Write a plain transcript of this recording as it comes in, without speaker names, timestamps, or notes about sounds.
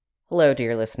Hello,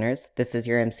 dear listeners. This is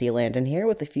your MC Landon here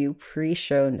with a few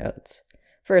pre-show notes.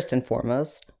 First and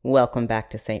foremost, welcome back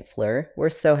to St. Fleur. We're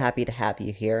so happy to have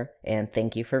you here, and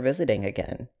thank you for visiting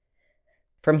again.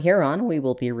 From here on, we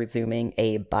will be resuming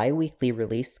a bi-weekly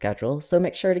release schedule, so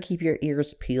make sure to keep your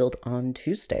ears peeled on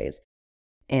Tuesdays.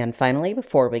 And finally,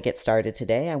 before we get started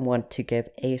today, I want to give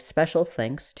a special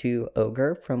thanks to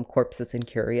Ogre from Corpses and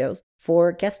Curios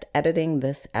for guest editing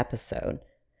this episode.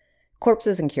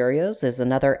 Corpses and Curios is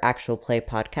another actual play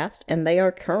podcast, and they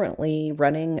are currently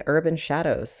running Urban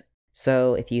Shadows.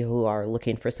 So if you are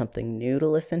looking for something new to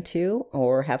listen to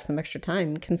or have some extra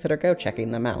time, consider checking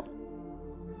them out.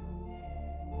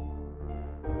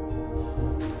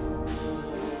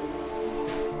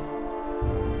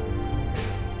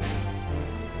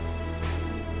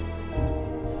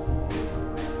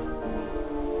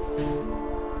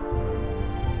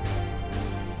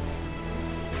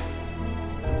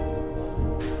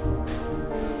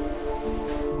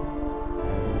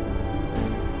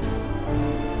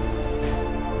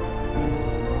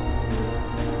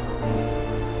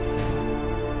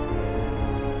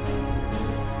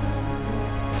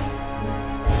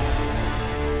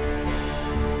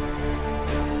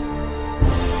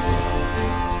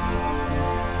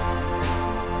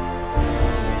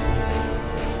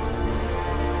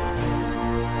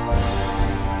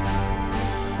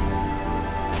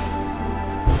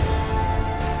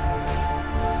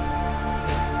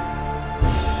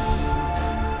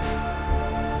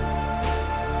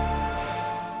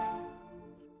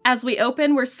 As we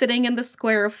open, we're sitting in the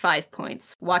square of 5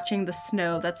 Points, watching the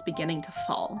snow that's beginning to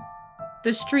fall.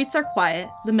 The streets are quiet,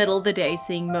 the middle of the day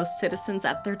seeing most citizens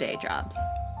at their day jobs.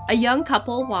 A young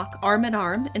couple walk arm in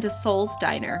arm into Soul's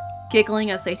Diner,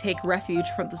 giggling as they take refuge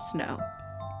from the snow.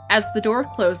 As the door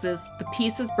closes, the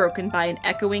peace is broken by an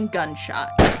echoing gunshot.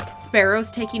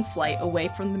 Sparrows taking flight away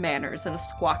from the manors in a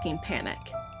squawking panic.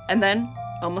 And then,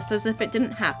 almost as if it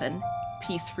didn't happen,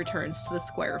 peace returns to the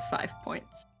square of 5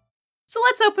 Points. So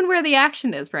let's open where the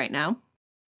action is right now.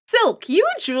 Silk, you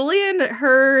and Julian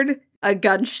heard a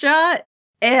gunshot,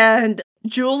 and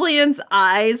Julian's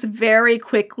eyes very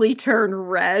quickly turn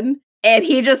red, and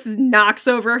he just knocks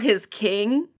over his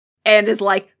king and is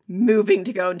moving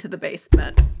to go into the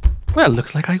basement. Well,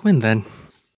 looks like I win then.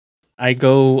 I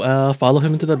go follow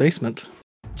him into the basement.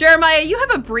 Jeremiah, you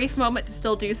have a brief moment to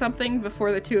still do something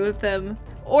before the two of them,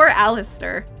 or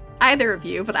Alistair. Either of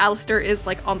you, but Alistair is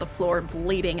on the floor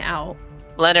bleeding out.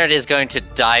 Leonard is going to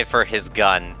dive for his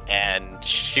gun and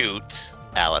shoot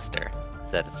Alistair.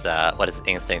 That's what his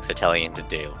instincts are telling him to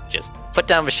do. Just put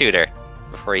down the shooter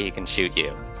before he can shoot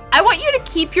you. I want you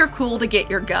to keep your cool to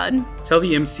get your gun. Tell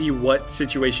the MC what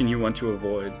situation you want to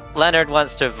avoid. Leonard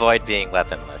wants to avoid being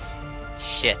weaponless.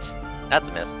 Shit. That's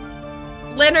a miss.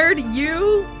 Leonard,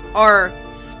 you are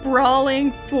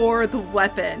sprawling for the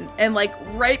weapon, and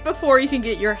right before you can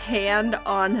get your hand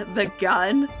on the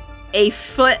gun, a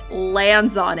foot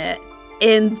lands on it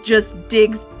and just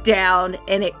digs down,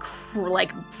 and it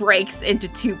breaks into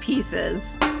 2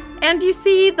 pieces. And you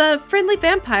see the friendly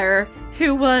vampire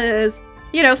who was,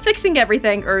 fixing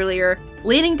everything earlier,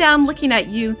 leaning down looking at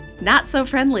you, not so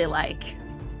friendly like.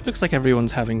 Looks like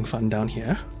everyone's having fun down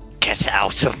here. Get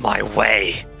out of my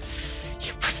way,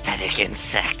 you pathetic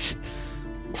insect.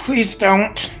 Please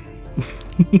don't.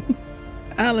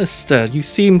 Alistair, you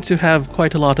seem to have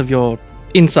quite a lot of your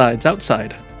insides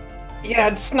outside. Yeah,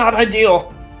 it's not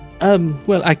ideal.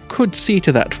 Well, I could see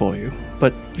to that for you,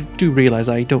 but you do realize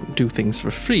I don't do things for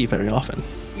free very often.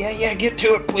 Yeah, get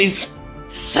to it, please.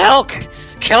 Silk!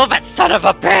 Kill that son of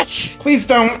a bitch! Please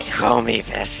don't. Show me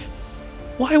this.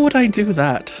 Why would I do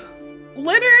that?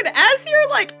 Leonard, as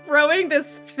you're throwing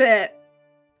this fit,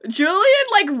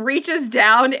 Julian reaches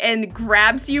down and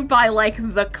grabs you by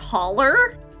the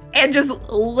collar and just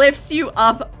lifts you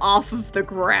up off of the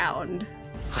ground.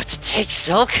 What's it take,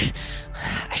 Silk?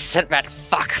 I sent that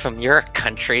fuck from your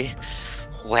country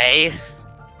away.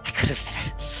 I could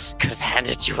have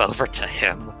handed you over to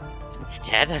him.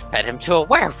 Instead, I fed him to a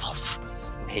werewolf.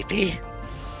 Maybe.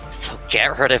 So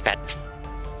get rid of that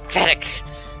pathetic,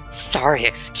 sorry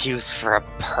excuse for a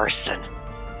person.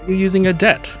 You're using a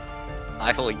debt.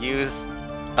 I will use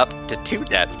up to 2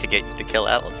 debts to get you to kill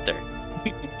Alistair.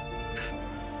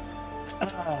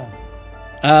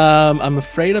 I'm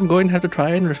afraid I'm going to have to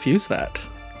try and refuse that.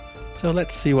 So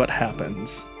let's see what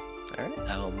happens. Alright,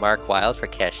 I will mark Wild for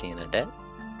cashing in a debt.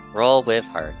 Roll with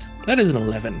heart. That is an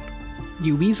 11.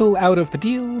 You weasel out of the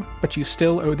deal, but you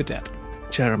still owe the debt.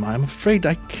 Jeremiah, I'm afraid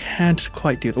I can't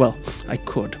quite do it. Well, I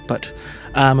could, but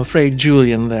I'm afraid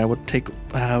Julian there would take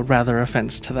rather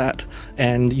offense to that,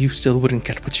 and you still wouldn't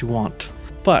get what you want.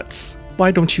 But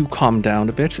why don't you calm down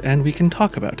a bit and we can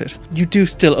talk about it? You do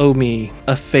still owe me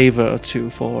a favor or two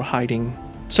for hiding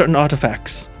certain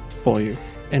artifacts for you,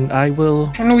 and I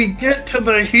will... Can we get to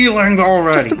the healing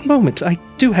already? Just a moment, I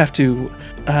do have to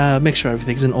make sure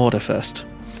everything's in order first.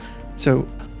 So,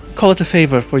 call it a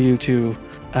favor for you to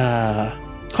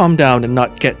calm down and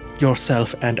not get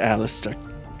yourself and Alistair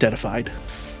deadified.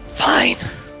 Fine.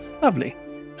 Lovely.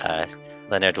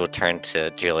 Leonard will turn to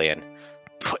Julian.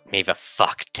 Put me the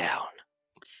fuck down.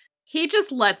 He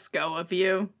just lets go of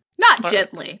you. Not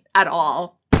gently at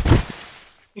all.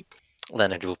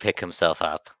 Leonard will pick himself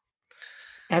up.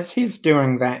 As he's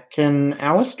doing that, can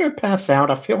Alistair pass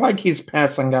out? I feel like he's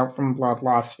passing out from blood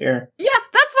loss here. Yeah,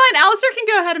 that's fine. Alistair can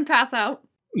go ahead and pass out.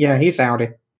 Yeah, he's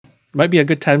outie. Might be a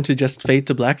good time to just fade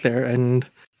to black there and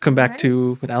come back Alright.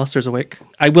 to when Alistair's awake.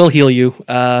 I will heal you.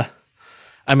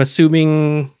 I'm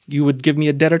assuming you would give me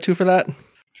a dead or two for that?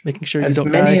 Making sure you As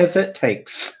don't many die. as it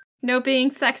takes. No being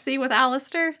sexy with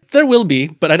Alistair. There will be,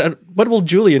 but what will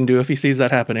Julian do if he sees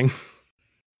that happening?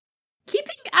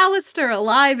 Keeping Alistair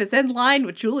alive is in line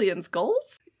with Julian's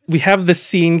goals. We have the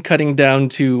scene cutting down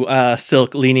to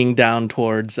Silk leaning down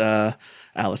towards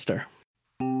Alistair.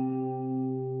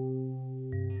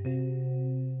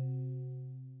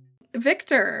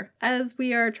 Victor, as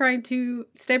we are trying to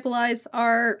stabilize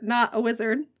our not a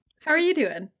wizard, how are you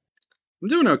doing? I'm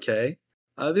doing okay.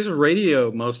 This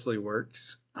radio mostly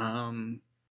works in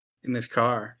this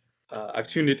car. I've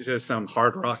tuned it to some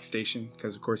hard rock station,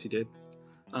 because of course he did.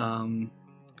 And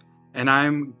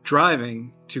I'm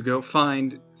driving to go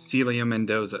find Celia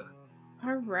Mendoza.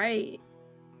 All right.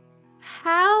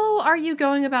 How are you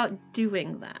going about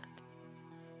doing that?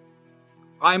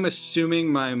 I'm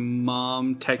assuming my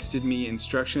mom texted me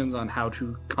instructions on how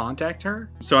to contact her.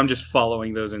 So I'm just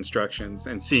following those instructions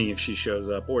and seeing if she shows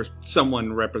up or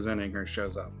someone representing her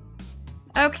shows up.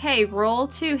 Okay, roll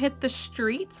to hit the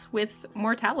streets with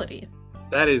mortality.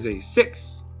 That is a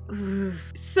 6.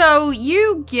 So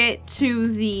you get to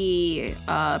the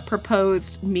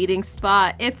proposed meeting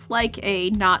spot. It's like a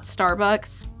not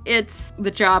Starbucks. It's the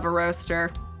Java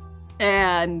Roaster.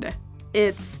 And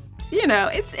it's, you know,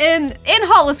 it's in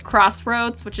Hollis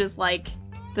Crossroads, which is like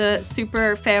the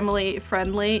super family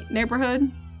friendly neighborhood.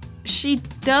 She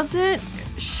doesn't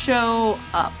show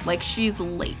up, like she's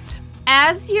late.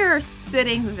 As you're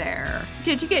sitting there,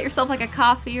 did you get yourself like a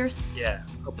coffee or something? Yeah,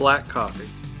 a black coffee.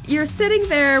 You're sitting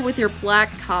there with your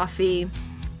black coffee,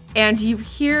 and you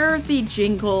hear the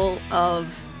jingle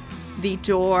of the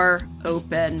door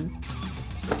open,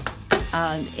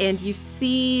 and you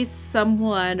see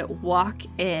someone walk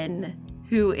in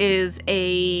who is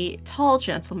a tall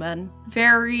gentleman,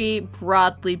 very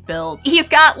broadly built. He's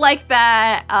got like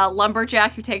that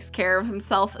lumberjack who takes care of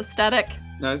himself aesthetic.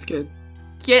 No, it's good.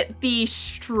 Get the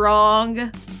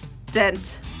strong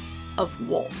scent of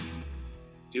wolf.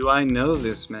 Do I know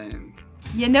this man?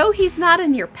 You know he's not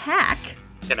in your pack,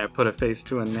 Can I put a face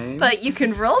to a name? but you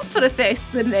can roll put a face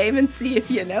to the name and see if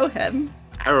you know him.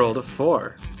 I rolled a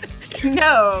 4.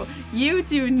 No, you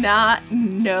do not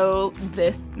know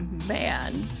this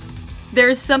man.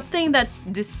 There's something that's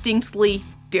distinctly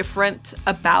different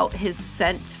about his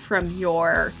scent from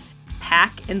your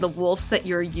pack and the wolves that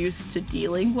you're used to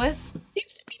dealing with.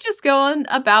 Seems to be just going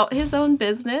about his own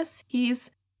business. He's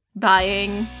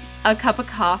buying a cup of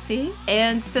coffee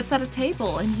and sits at a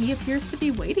table, and he appears to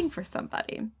be waiting for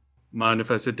somebody. Mind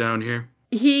if I sit down here?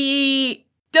 He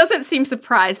doesn't seem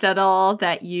surprised at all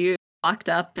that you walked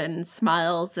up and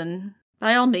smiles, and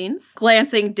by all means,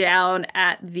 glancing down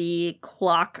at the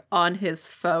clock on his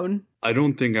phone. I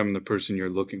don't think I'm the person you're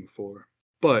looking for,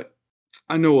 but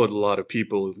I know a lot of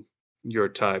people your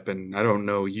type, and I don't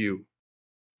know you.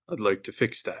 I'd like to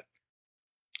fix that.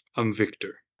 I'm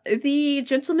Victor. The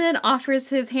gentleman offers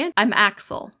his hand. I'm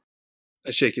Axel. I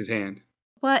shake his hand.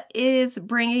 What is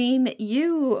bringing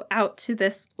you out to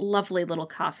this lovely little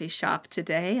coffee shop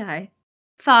today? I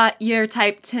thought your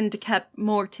type tend to keep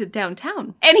more to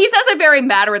downtown. And he says it very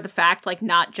matter of the fact, like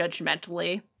not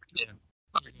judgmentally.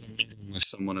 I'm meeting with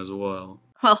someone as well.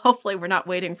 Well, hopefully we're not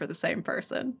waiting for the same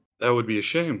person. That would be a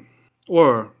shame.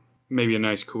 Or maybe a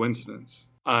nice coincidence.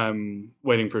 I'm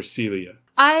waiting for Celia.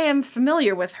 I am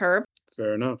familiar with her.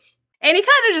 Fair enough. And he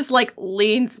kind of just like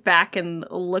leans back and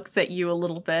looks at you a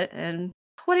little bit. And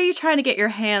what are you trying to get your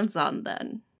hands on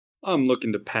then? I'm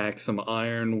looking to pack some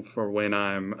iron for when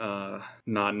I'm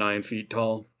not 9 feet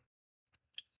tall.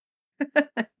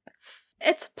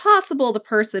 It's possible the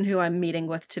person who I'm meeting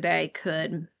with today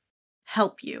could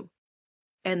help you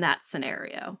in that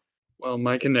scenario. Well,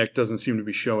 my connect doesn't seem to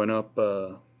be showing up.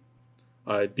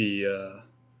 I'd be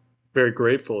very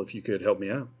grateful if you could help me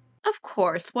out. Of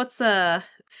course, what's a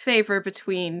favor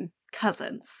between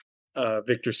cousins.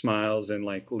 Victor smiles and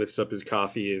lifts up his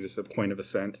coffee as a point of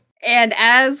assent. And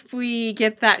as we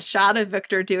get that shot of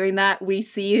Victor doing that, we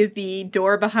see the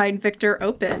door behind Victor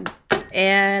open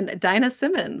and Dinah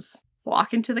Simmons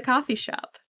walk into the coffee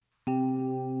shop.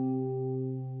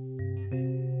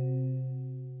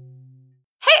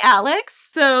 Hey, Alex.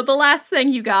 So the last thing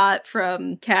you got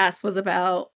from Cass was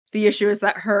about the issue is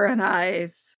that her and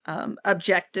I's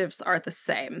objectives are the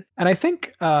same. And I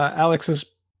think Alex is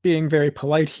being very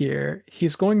polite here.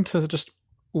 He's going to just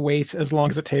wait as long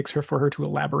as it takes for her to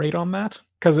elaborate on that,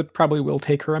 because it probably will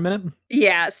take her a minute.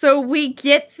 Yeah, so we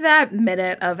get that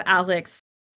minute of Alex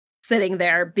sitting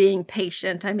there being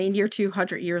patient. I mean, you're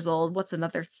 200 years old. What's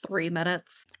another 3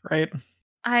 minutes? Right.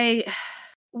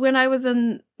 When I was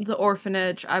in the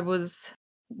orphanage, I was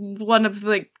one of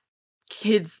the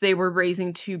kids they were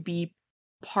raising to be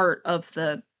part of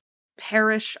the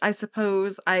parish, I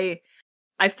suppose. I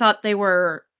thought they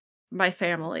were my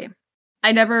family.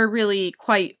 I never really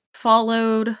quite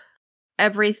followed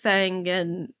everything,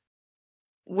 and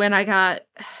when I got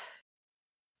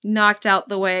knocked out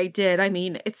the way I did, I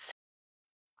mean,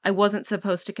 I wasn't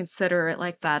supposed to consider it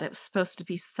like that. It was supposed to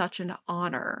be such an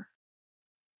honor.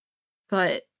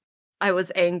 But I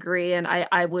was angry, and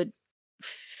I would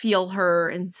feel her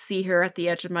and see her at the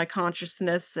edge of my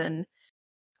consciousness, and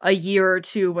a year or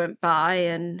two went by,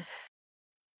 and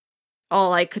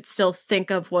all I could still think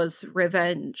of was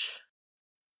revenge.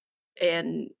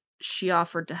 And she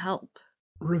offered to help.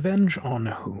 Revenge on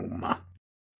whom?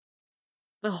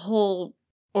 The whole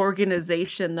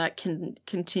organization that can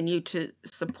continue to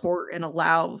support and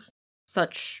allow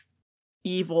such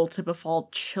evil to befall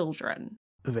children.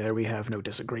 There we have no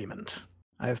disagreement.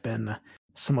 I've been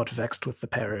somewhat vexed with the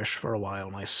parish for a while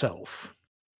myself.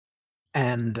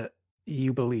 And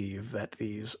you believe that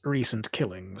these recent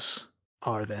killings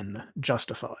are then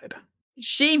justified?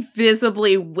 She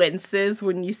visibly winces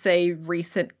when you say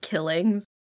recent killings.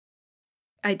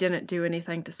 I didn't do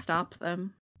anything to stop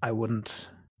them. I wouldn't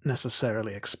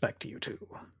necessarily expect you to.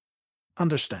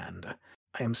 Understand,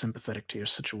 I am sympathetic to your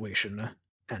situation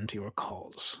and to your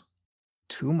cause.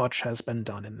 Too much has been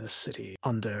done in this city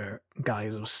under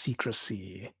guise of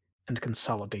secrecy and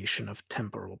consolidation of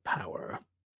temporal power.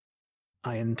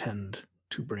 I intend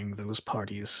to bring those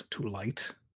parties to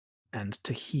light and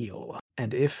to heal,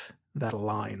 and if that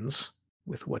aligns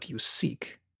with what you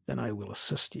seek, then I will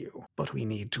assist you. But we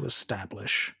need to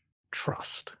establish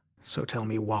trust. So tell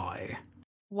me why.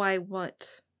 Why what?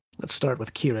 Let's start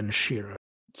with Kieran Shearer.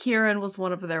 Kieran was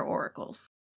one of their oracles.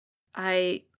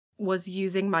 I was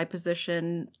using my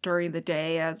position during the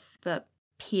day as the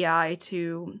PI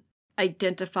to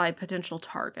identify potential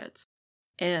targets.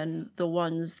 And the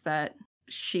ones that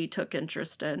she took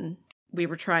interest in, we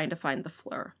were trying to find the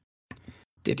Fleur.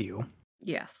 Did you?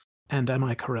 Yes. And am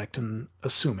I correct in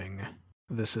assuming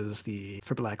this is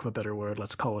for lack of a better word,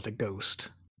 let's call it a ghost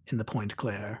in the Point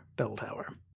Claire bell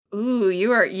tower? Ooh,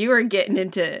 you are getting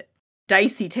into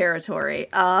dicey territory.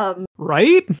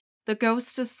 Right? The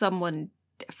ghost is someone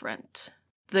different.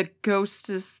 The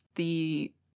ghost is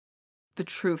the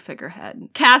true figurehead.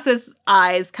 Cass's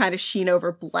eyes kind of sheen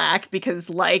over black because,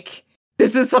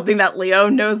 this is something that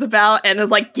Leon knows about and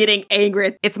is, getting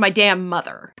angry. It's my damn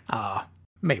mother. Ah,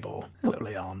 Mabel. Hello,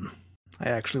 Leon. I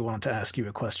actually wanted to ask you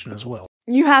a question as well.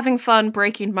 You having fun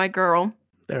breaking my girl?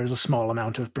 There is a small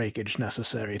amount of breakage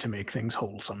necessary to make things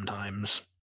whole sometimes.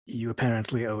 You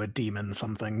apparently owe a demon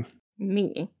something.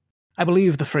 Me? I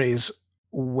believe the phrase,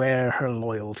 where her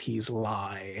loyalties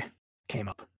lie, came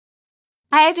up.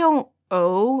 I don't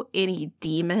owe any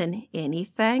demon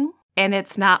anything, and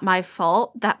it's not my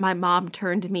fault that my mom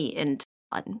turned me into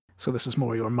one. So this is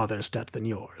more your mother's debt than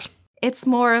yours. It's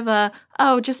more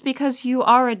of just because you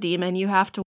are a demon, you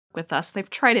have to work with us. They've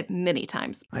tried it many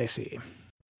times. I see.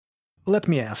 Let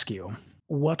me ask you,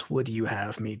 what would you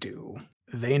have me do?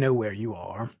 They know where you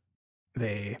are.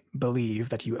 They believe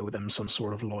that you owe them some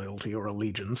sort of loyalty or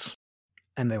allegiance,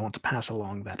 and they want to pass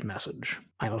along that message.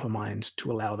 I'm of a mind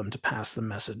to allow them to pass the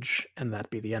message, and that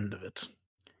be the end of it.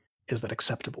 Is that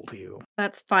acceptable to you?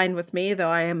 That's fine with me, though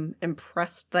I am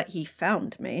impressed that he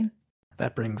found me.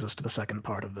 That brings us to the second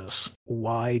part of this.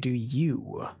 Why do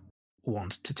you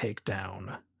want to take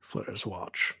down Fleur's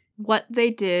Watch? What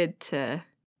they did to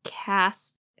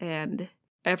Cass and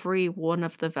every one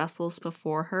of the vessels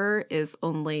before her is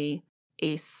only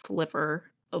a sliver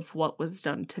of what was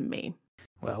done to me.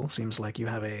 Well, seems like you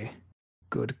have a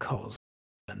good cause,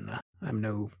 then. I'm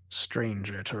no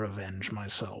stranger to revenge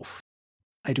myself.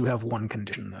 I do have one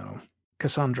condition, though.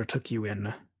 Cassandra took you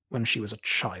in when she was a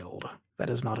child. That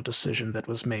is not a decision that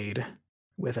was made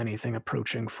with anything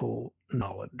approaching full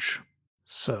knowledge.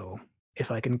 So,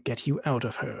 if I can get you out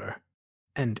of her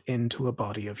and into a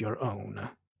body of your own.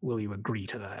 Will you agree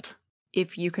to that?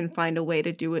 If you can find a way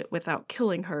to do it without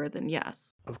killing her, then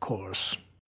yes. Of course.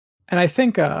 And I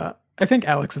think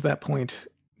Alex at that point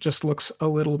just looks a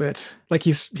little bit like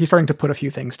he's starting to put a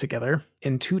few things together.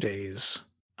 In 2 days,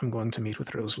 I'm going to meet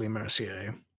with Rosalie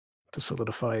Mercier to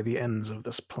solidify the ends of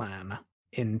this plan.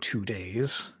 In 2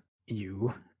 days,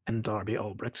 you and Darby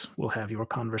Albrecht will have your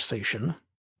conversation.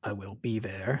 I will be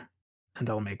there, and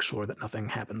I'll make sure that nothing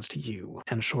happens to you.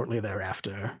 And shortly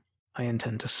thereafter, I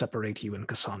intend to separate you and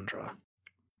Cassandra.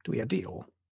 Do we have a deal?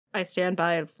 I stand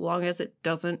by as long as it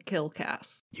doesn't kill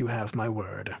Cass. You have my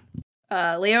word.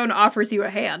 Leon offers you a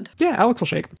hand. Yeah, Alex will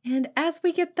shake. And as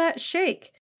we get that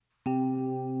shake,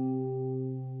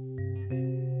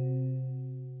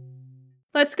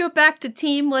 let's go back to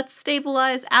team. Let's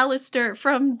stabilize Alistair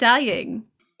from dying.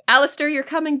 Alistair, you're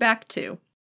coming back too.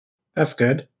 That's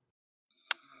good.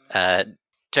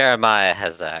 Jeremiah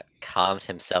has calmed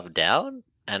himself down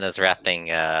and is wrapping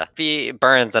the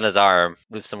burns on his arm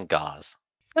with some gauze.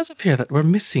 It does appear that we're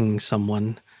missing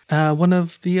someone. One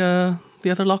of the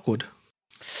other Lockwood.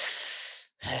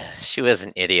 She was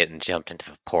an idiot and jumped into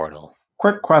the portal.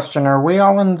 Quick question, are we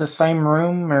all in the same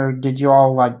room, or did you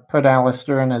all, put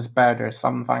Alistair in his bed or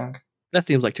something? That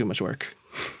seems like too much work.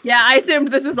 Yeah, I assumed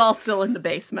this is all still in the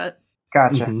basement.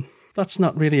 Gotcha. Mhm. That's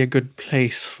not really a good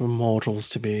place for mortals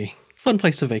to be. Fun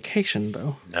place to vacation,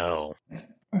 though. No.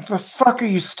 What the fuck are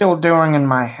you still doing in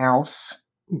my house?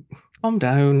 Calm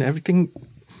down, everything...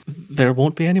 There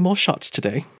won't be any more shots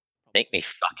today. Make me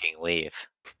fucking leave.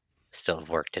 Still have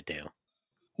work to do.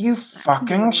 You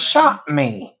fucking shot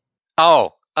me!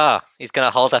 Oh, he's gonna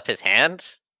hold up his hand,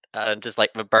 just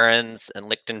like the burns and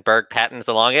Lichtenberg patterns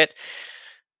along it.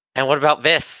 And what about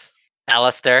this,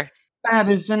 Alistair? That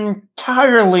is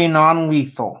entirely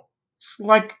non-lethal. It's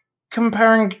like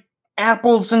comparing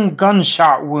apples and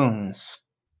gunshot wounds.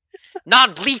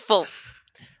 Non-lethal!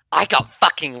 I got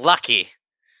fucking lucky.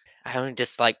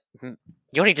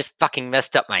 You only just fucking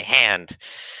messed up my hand,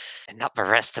 and not the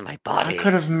rest of my body. I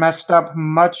could have messed up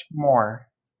much more.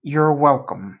 You're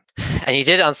welcome. And you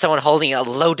did it on someone holding a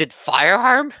loaded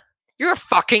firearm? You're a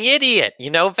fucking idiot,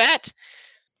 you know that?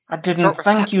 I didn't For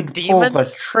think fucking you'd pull the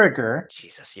demons? trigger.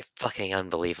 Jesus, you're fucking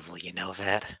unbelievable, you know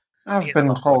that? I've Yes, been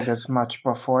Lord. told as much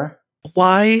before.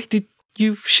 Why did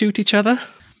you shoot each other?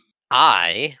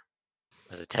 I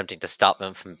was attempting to stop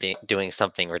them from doing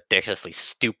something ridiculously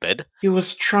stupid. He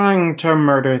was trying to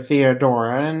murder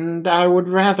Theodora, and I would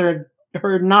rather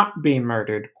her not be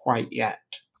murdered quite yet.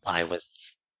 I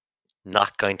was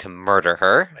not going to murder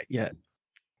her. Right, yeah.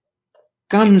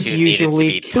 Guns two needed to usually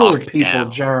be kill talked people,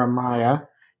 down. Jeremiah.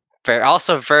 They're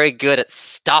also very good at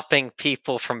stopping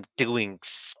people from doing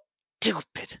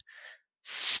stupid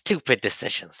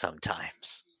decisions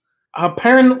sometimes.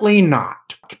 Apparently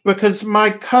not, because my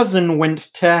cousin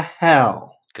went to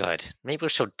hell. Good. Maybe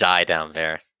she'll die down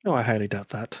there. Oh, I highly doubt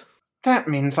that. That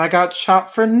means I got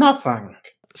shot for nothing.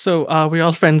 So, are we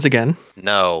all friends again?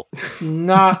 No.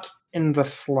 Not in the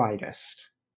slightest.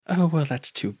 Oh, well,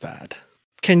 that's too bad.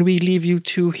 Can we leave you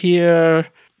two here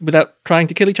without trying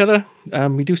to kill each other?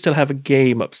 We do still have a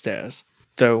game upstairs.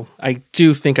 Though, I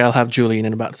do think I'll have Julian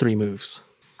in about 3 moves.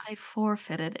 I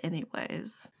forfeited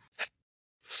anyways.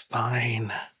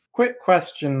 Fine. Quick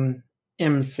question,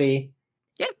 MC.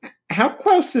 Yep. How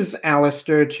close is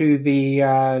Alistair to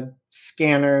the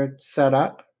scanner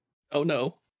setup? Oh,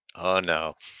 no. Oh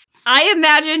no. I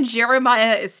imagine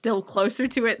Jeremiah is still closer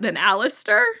to it than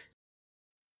Alistair.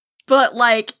 But,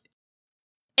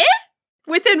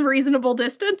 within reasonable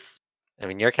distance. I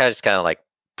mean, you're just kind of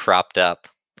propped up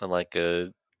on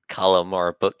a column or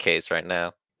a bookcase right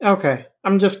now. Okay,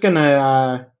 I'm just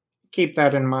gonna keep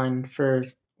that in mind for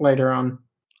later on.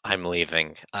 I'm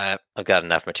leaving. I've got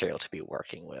enough material to be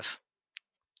working with.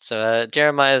 So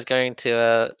Jeremiah is going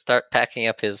to start packing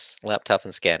up his laptop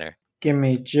and scanner. Give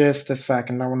me just a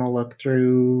second. I want to look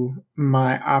through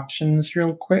my options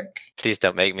real quick. Please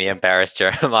don't make me embarrass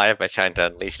Jeremiah by trying to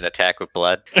unleash an attack with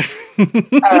blood.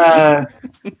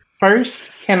 First,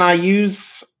 can I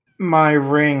use my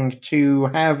ring to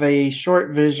have a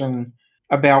short vision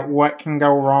about what can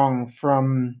go wrong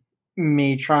from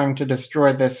me trying to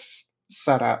destroy this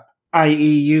setup?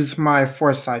 I.e., use my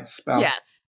foresight spell. Yes.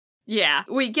 Yeah,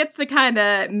 we get the kind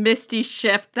of misty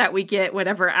shift that we get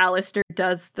whenever Alistair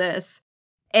does this.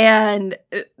 And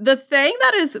the thing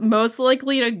that is most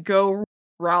likely to go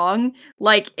wrong,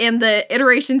 in the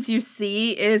iterations you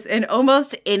see, is in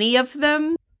almost any of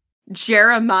them,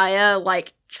 Jeremiah,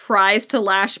 tries to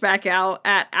lash back out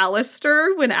at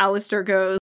Alistair when Alistair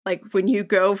goes, like when you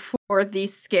go for the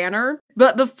scanner.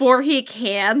 But before he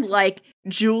can, like,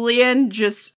 Julian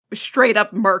just straight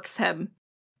up murks him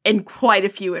in quite a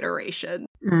few iterations.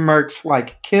 Mercs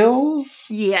like kills?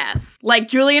 Yes. Like,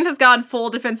 Julian has gone full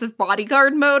defensive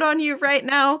bodyguard mode on you right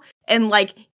now. And,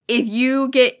 like, if you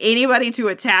get anybody to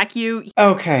attack you...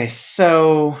 Okay,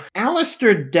 so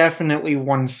Alistair definitely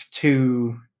wants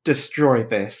to destroy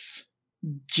this.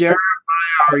 Jeremiah,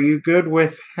 are you good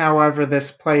with however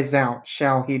this plays out?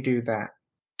 Shall he do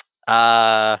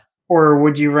that? Or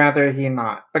would you rather he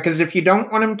not? Because if you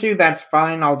don't want him to, that's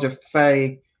fine. I'll just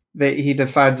say that he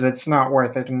decides it's not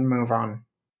worth it and move on.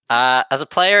 As a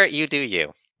player, you do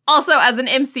you. Also, as an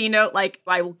MC note, like,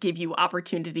 I will give you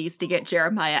opportunities to get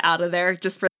Jeremiah out of there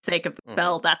just for the sake of the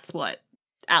spell. That's what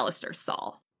Alistair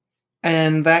saw.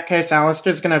 In that case,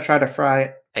 Alistair's going to try to fry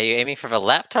it. Are you aiming for the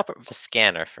laptop or the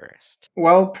scanner first?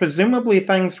 Well, presumably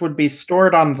things would be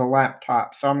stored on the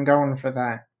laptop, so I'm going for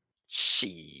that.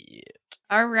 Shit.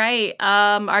 All right.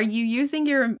 Are you using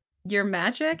your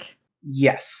magic?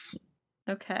 Yes.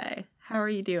 Okay. How are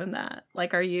you doing that?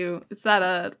 Like, is that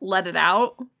a let it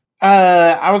out?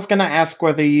 I was gonna ask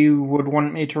whether you would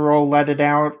want me to roll let it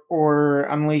out or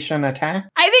unleash an attack.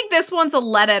 I think this one's a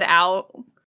let it out,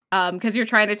 because you're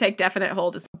trying to take definite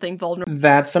hold of something vulnerable.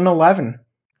 That's an 11.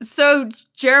 So,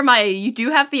 Jeremiah, you do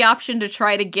have the option to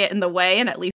try to get in the way and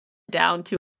at least down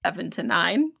to 7 to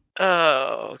 9.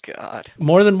 Oh, God.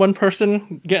 More than one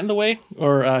person get in the way?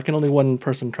 Or can only one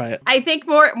person try it? I think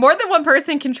more than one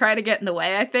person can try to get in the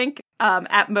way, I think.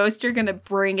 At most, you're going to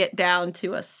bring it down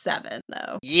to a 7,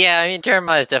 though. Yeah, I mean,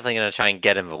 Jeremiah's definitely going to try and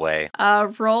get in the way.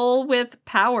 Roll with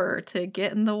power to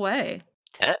get in the way.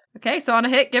 10? Okay, so on a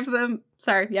hit, 10.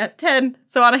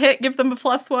 So on a hit, give them a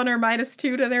 +1 or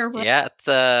 -2 to their roll. Yeah, it's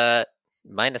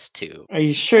 -2. Are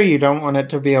you sure you don't want it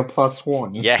to be a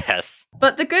 +1? Yes.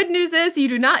 But the good news is you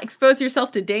do not expose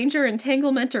yourself to danger,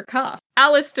 entanglement, or cost.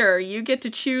 Alistair, you get to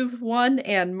choose one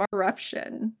and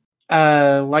Marruption.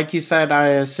 Like you said, I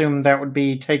assume that would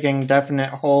be taking definite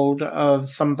hold of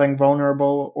something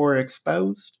vulnerable or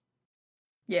exposed.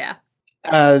 Yeah.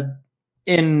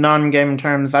 In non-game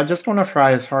terms, I just want to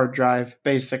fry his hard drive,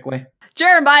 basically.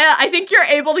 Jeremiah, I think you're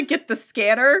able to get the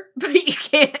scanner, but you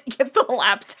can't get the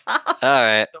laptop.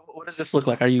 Alright. What does this look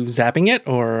like? Are you zapping it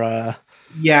or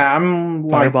Yeah, I'm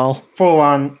like fireball? full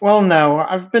on. Well, no,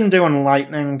 I've been doing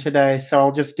lightning today, so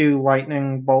I'll just do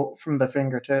lightning bolt from the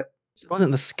fingertip. It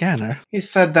wasn't the scanner. He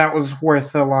said that was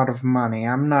worth a lot of money.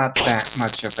 I'm not that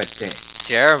much of a dick.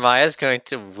 Jeremiah's going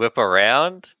to whip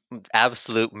around,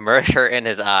 absolute murder in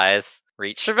his eyes,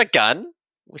 reach for a gun,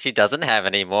 which he doesn't have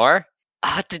anymore.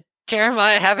 Did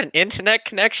Jeremiah have an internet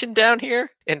connection down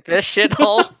here in this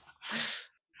shithole?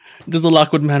 Does the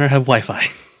Lockwood Manor have Wi-Fi?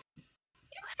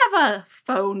 You have a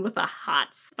phone with a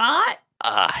hotspot?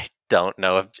 I don't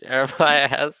know if Jeremiah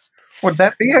has. Would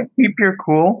that be a keep your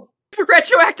cool?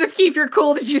 Retroactive keep your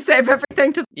cool. Did you save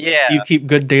everything to... Yeah. You keep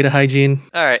good data hygiene?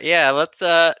 Alright, yeah, let's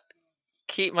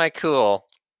keep my cool.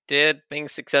 Did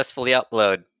things successfully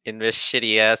upload in this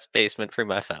shitty-ass basement through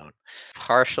my phone?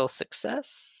 Partial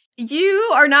success?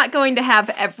 You are not going to have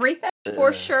everything,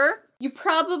 for sure. You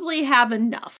probably have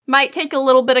enough. Might take a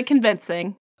little bit of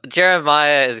convincing.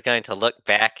 Jeremiah is going to look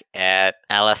back at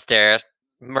Alistair,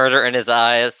 murder in his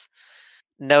eyes,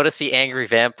 notice the angry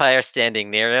vampire standing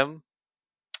near him,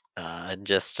 and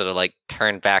just sort of like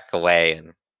turn back away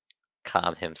and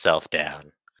calm himself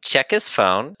down. Check his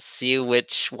phone, see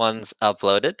which ones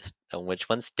uploaded and which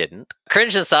ones didn't.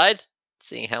 Cringe aside,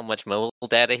 seeing how much mobile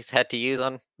data he's had to use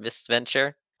on this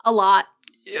venture. A lot.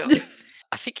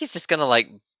 I think he's just gonna like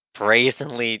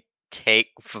brazenly take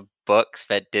the books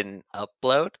that didn't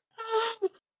upload.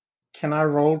 Can I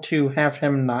roll to have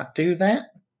him not do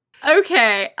that?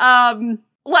 Okay,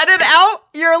 let it out?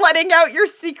 You're letting out your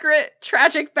secret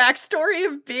tragic backstory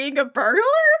of being a burglar?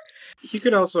 He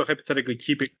could also hypothetically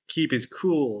keep his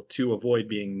cool to avoid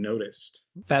being noticed.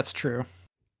 That's true.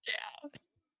 Yeah.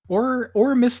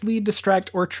 Or mislead,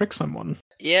 distract, or trick someone.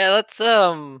 Yeah, let's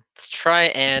try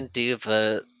and do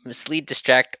the mislead,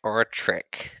 distract, or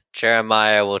trick.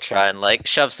 Jeremiah will try and like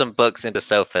shove some books into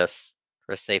Sophus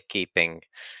for safekeeping,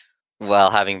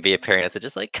 while having the appearance of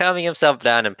just like calming himself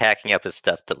down and packing up his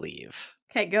stuff to leave.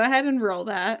 Okay, go ahead and roll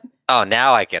that. Oh,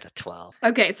 now I get a 12.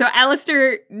 Okay, so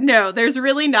Alistair, no, there's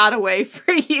really not a way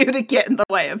for you to get in the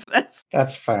way of this.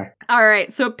 That's fair. All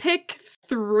right, so pick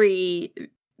 3,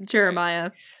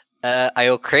 Jeremiah. I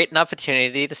will create an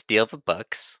opportunity to steal the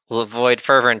books. We'll avoid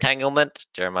further entanglement.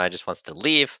 Jeremiah just wants to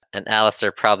leave, and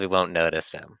Alistair probably won't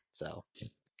notice them. So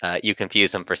you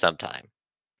confuse him for some time.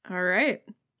 All right.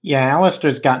 Yeah,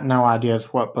 Alistair's got no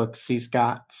ideas what books he's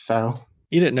got, so...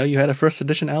 You didn't know you had a first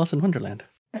edition Alice in Wonderland.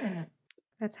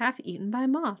 That's half eaten by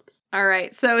moths. All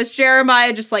right, so is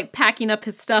Jeremiah just like packing up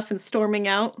his stuff and storming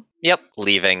out? Yep,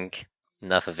 leaving.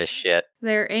 Enough of his shit. Is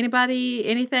there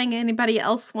anybody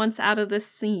else wants out of this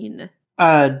scene?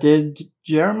 Did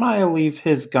Jeremiah leave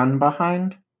his gun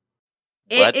behind?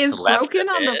 It What's is left broken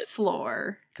of on the it?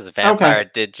 floor. Because a vampire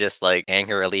did just like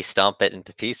angrily stomp it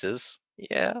into pieces.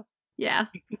 Yeah. Yeah.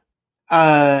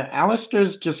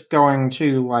 Alistair's just going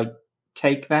to, like,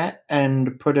 take that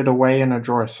and put it away in a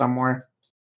drawer somewhere.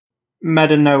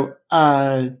 Meta note,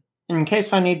 in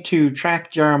case I need to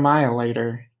track Jeremiah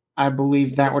later, I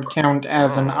believe that would count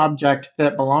as an Oh. object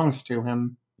that belongs to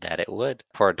him. That it would.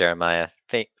 Poor Jeremiah.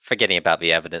 Forgetting about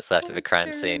the evidence left of the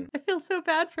crime scene. I feel so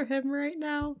bad for him right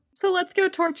now. So let's go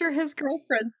torture his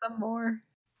girlfriend some more.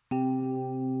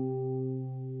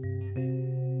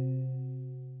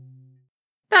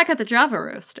 Back at the Java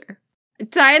Roaster,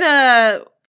 Dinah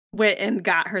went and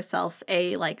got herself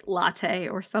a like latte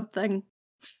or something,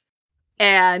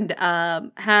 and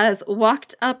has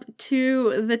walked up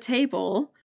to the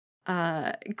table,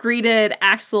 greeted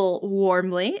Axel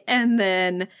warmly, and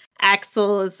then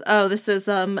Axel is, this is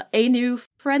a new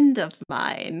friend of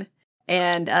mine,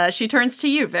 and she turns to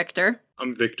you, Victor.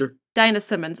 I'm Victor. Dinah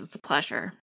Simmons, it's a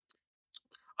pleasure.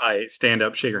 I stand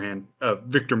up, shake her hand.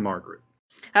 Victor Margaret.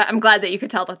 I'm glad that you could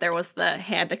tell that there was the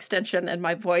hand extension in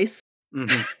my voice.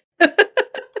 Mm-hmm.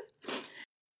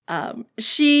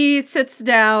 She sits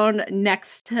down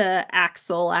next to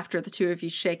Axel after the two of you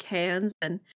shake hands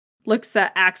and looks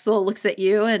at Axel, looks at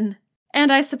you, and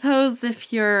I suppose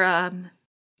if you're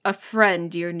a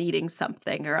friend, you're needing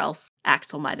something, or else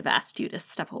Axel might have asked you to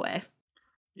step away.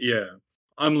 Yeah,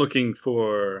 I'm looking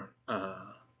for a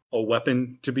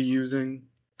weapon to be using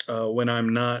when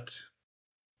I'm not.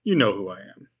 You know who I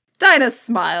am. Dinah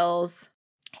smiles.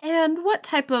 And what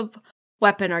type of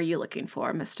weapon are you looking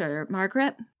for, Mr.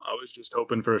 Margaret? I was just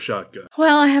hoping for a shotgun.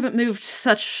 Well, I haven't moved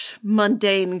such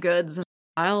mundane goods in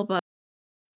a while, but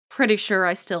pretty sure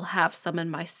I still have some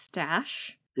in my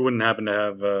stash. You wouldn't happen to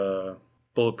have a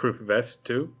bulletproof vest,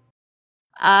 too?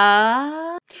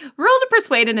 Roll to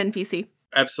persuade an NPC.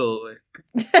 Absolutely.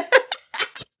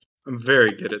 I'm very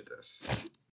good at this.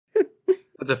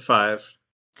 That's a 5.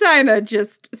 Dinah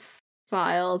just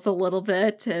smiles a little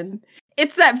bit, and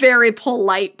it's that very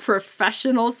polite,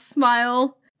 professional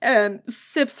smile, and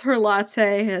sips her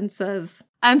latte and says,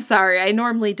 I'm sorry, I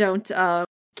normally don't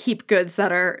keep goods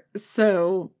that are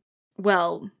so,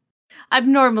 well, I've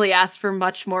normally asked for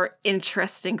much more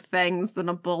interesting things than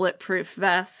a bulletproof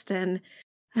vest, and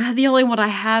the only one I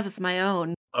have is my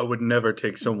own. I would never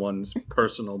take someone's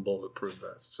personal bulletproof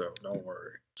vest, so don't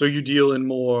worry. So you deal in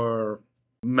more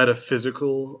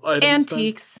metaphysical items?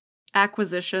 Antiques,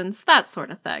 acquisitions, that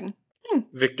sort of thing.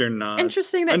 Victor nods.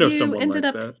 Interesting that I know you someone ended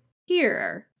like up that.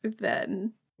 here,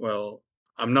 then. Well,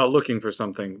 I'm not looking for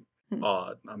something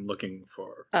odd. I'm looking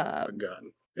for a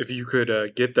gun. If you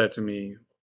could get that to me,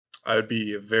 I would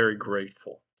be very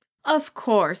grateful. Of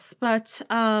course, but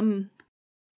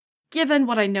given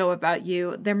what I know about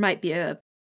you, there might be a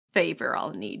favor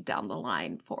I'll need down the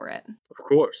line for it. Of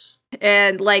course.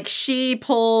 And like she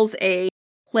pulls a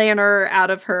planner out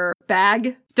of her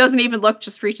bag, doesn't even look,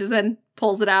 just reaches in,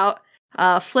 pulls it out,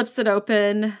 flips it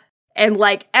open, and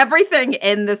like everything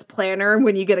in this planner,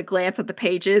 when you get a glance at the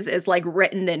pages, is like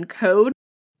written in code.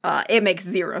 It makes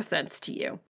 0 sense to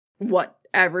you,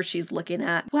 whatever she's looking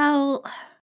at. Well,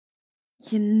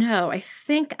 I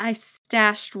think I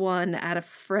stashed one at a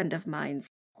friend of mine's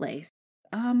place.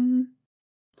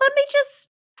 Let me just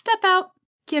step out,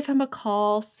 give him a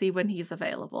call, see when he's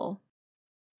available.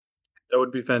 That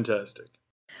would be fantastic.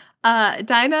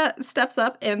 Dinah steps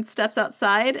up and steps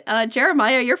outside.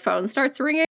 Jeremiah, your phone starts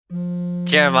ringing.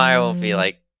 Jeremiah will be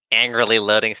like angrily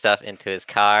loading stuff into his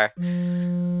car,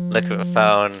 look at the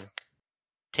phone,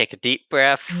 take a deep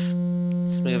breath,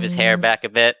 smooth his hair back a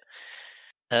bit,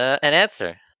 and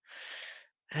answer.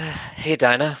 Hey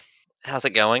Dinah, how's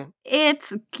it going?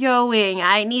 It's going.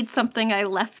 I need something I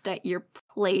left at your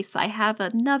place. I have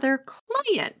another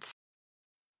client.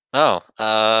 Oh,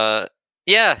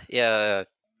 yeah.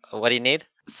 What do you need?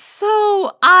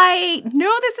 So, I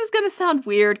know this is going to sound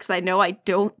weird because I know I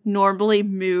don't normally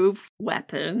move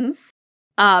weapons.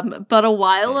 But a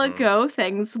while ago,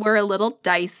 things were a little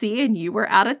dicey and you were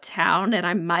out of town, and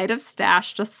I might have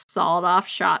stashed a sawed-off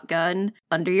shotgun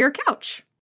under your couch.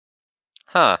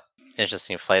 Huh.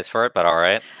 Interesting place for it, but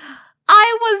alright.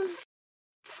 I was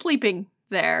sleeping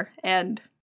there and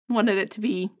wanted it to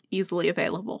be easily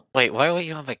available. Wait, why were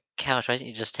you on my couch? Why didn't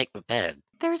you just take the bed?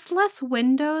 There's less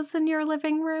windows in your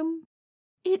living room.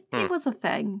 It was a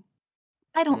thing.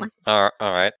 I don't like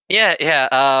Alright. Yeah,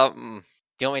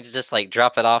 you want me to just, like,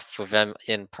 drop it off with them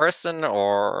in person,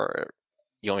 or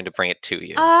you want me to bring it to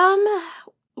you?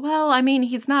 Well, I mean,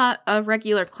 he's not a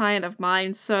regular client of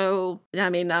mine, so, I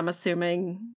mean, I'm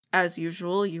assuming, as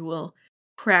usual, you will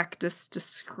practice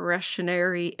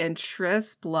discretionary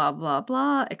interest, blah, blah,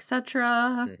 blah,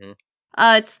 etc. Mhm.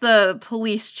 It's the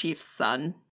police chief's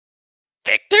son.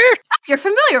 Victor? You're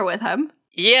familiar with him.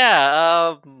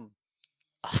 Yeah,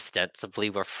 ostensibly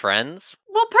we're friends.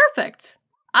 Well, perfect.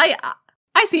 I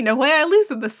see no way I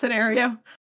lose in this scenario.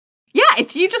 Yeah,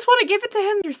 if you just want to give it to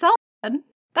him yourself, then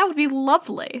that would be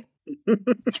lovely.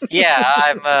 Yeah,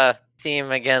 I'm see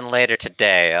him again later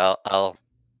today. I'll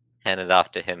hand it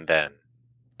off to him then.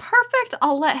 Perfect.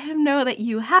 I'll let him know that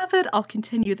you have it. I'll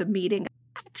continue the meeting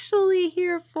I'm actually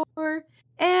here for.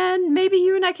 And maybe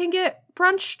you and I can get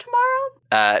brunch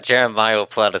tomorrow? Jeremiah will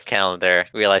pull out his calendar,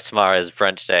 realize tomorrow is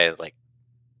brunch day, is like,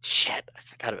 shit, I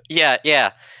forgot about yeah,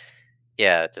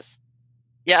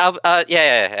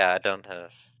 I don't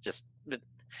just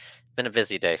been a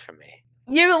busy day for me.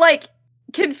 You,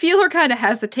 can feel her kind of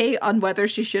hesitate on whether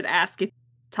she should ask if you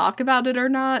talk about it or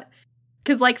not.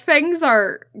 Because, things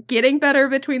are getting better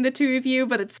between the two of you,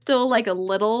 but it's still, a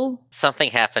little...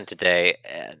 Something happened today,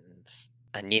 and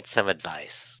I need some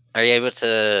advice. Are you able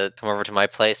to come over to my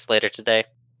place later today?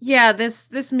 Yeah,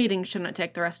 this meeting shouldn't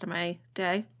take the rest of my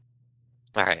day.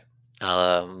 Alright.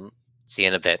 I'll, see you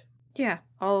in a bit. Yeah,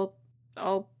 I'll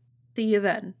see you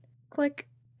then. Click.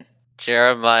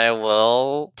 Jeremiah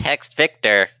will text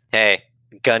Victor. Hey,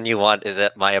 gun you want is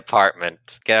at my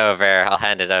apartment. Get over there, I'll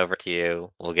hand it over to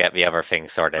you. We'll get the other thing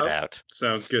sorted out.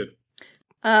 Sounds good.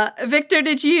 Victor,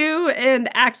 did you and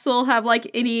Axel have,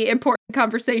 any important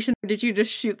conversation, or did you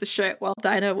just shoot the shit while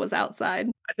Dinah was outside?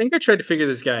 I think I tried to figure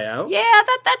this guy out. Yeah,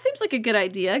 that seems like a good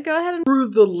idea. Go ahead and... Through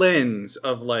the lens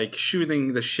of,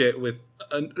 shooting the shit with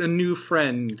a new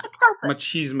friend,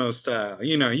 machismo style.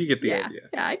 You get the idea.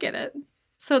 Yeah, I get it.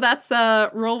 So that's,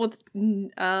 roll with...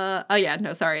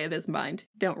 it is mind.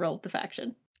 Don't roll with the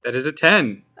faction. That is a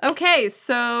 10. Okay,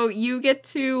 so you get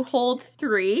to hold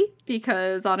 3,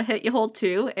 because on a hit you hold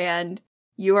 2, and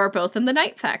you are both in the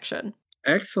Knight faction.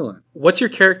 Excellent. What's your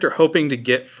character hoping to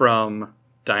get from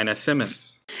Dinah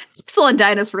Simmons? Axel and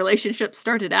Dinah's relationship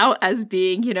started out as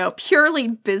being, purely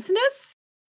business.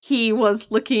 He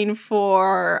was looking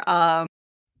for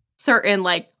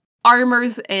certain,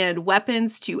 armors and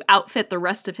weapons to outfit the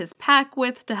rest of his pack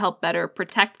with to help better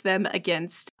protect them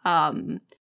against, any...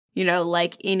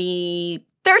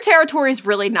 Their territory is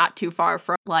really not too far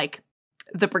from,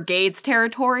 the Brigade's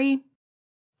territory.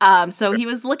 So he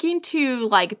was looking to,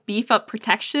 beef up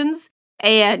protections,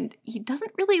 and he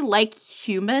doesn't really like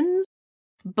humans,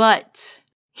 but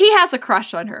he has a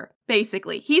crush on her,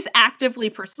 basically. He's actively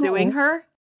pursuing her.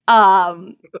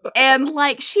 And,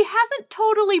 she hasn't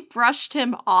totally brushed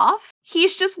him off.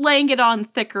 He's just laying it on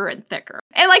thicker and thicker.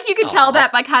 And, you can tell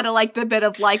that by kind of, the bit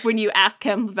of, when you ask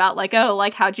him about,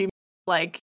 how'd you,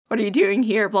 what are you doing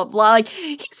here, blah, blah.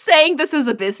 He's saying this is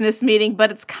a business meeting,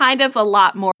 but it's kind of a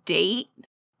lot more date.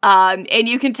 And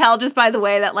you can tell just by the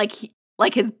way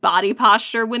that, his body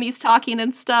posture when he's talking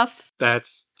and stuff.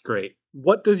 That's great.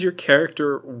 What does your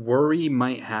character worry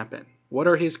might happen? What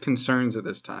are his concerns at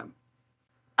this time?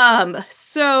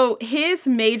 So his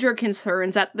major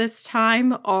concerns at this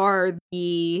time are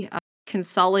the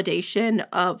consolidation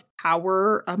of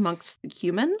power amongst the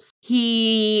humans.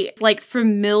 He,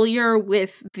 familiar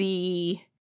with the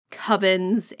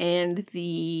covens and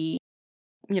the,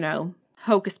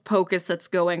 hocus pocus that's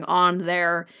going on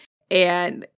there,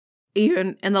 and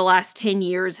even in the last 10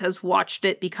 years has watched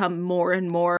it become more and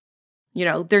more,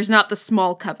 there's not the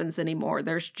small covens anymore,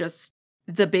 there's just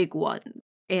the big ones,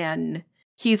 and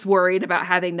he's worried about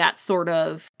having that sort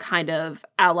of kind of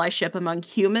allyship among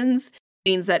humans.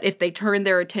 Means that if they turn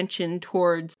their attention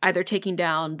towards either taking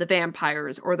down the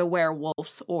vampires or the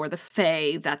werewolves or the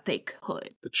fae, that they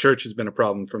could. The church has been a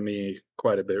problem for me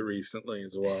quite a bit recently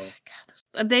as well.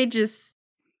 God, they just...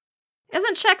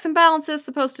 Isn't checks and balances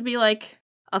supposed to be,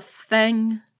 a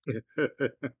thing?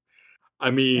 I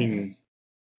mean,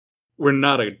 we're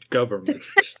not a government.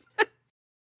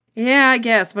 Yeah, I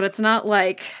guess, but it's not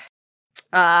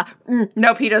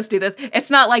nope, he does do this.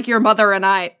 It's not like your mother and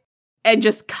I... And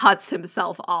just cuts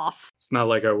himself off. It's not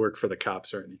like I work for the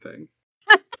cops or anything.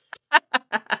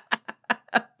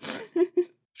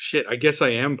 Shit, I guess I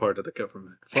am part of the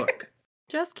government. Fuck.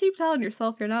 Just keep telling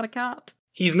yourself you're not a cop.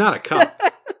 He's not a cop.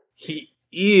 He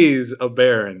is a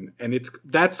baron, and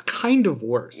that's kind of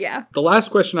worse. Yeah. The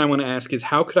last question I want to ask is,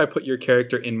 how could I put your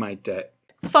character in my debt?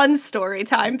 Fun story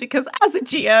time, because as a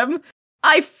GM,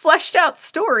 I fleshed out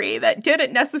story that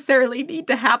didn't necessarily need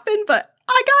to happen, but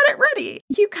I got it ready.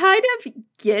 You kind of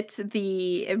get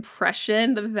the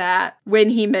impression that when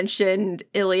he mentioned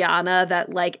Ileana,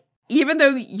 that like, even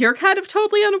though you're kind of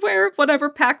totally unaware of whatever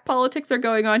pack politics are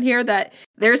going on here, that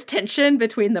there's tension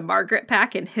between the Margaret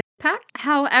pack and his pack.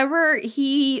 However,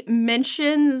 he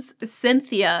mentions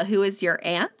Cynthia, who is your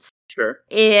aunt. Sure.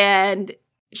 And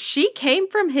she came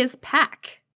from his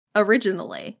pack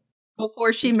originally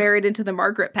before she married into the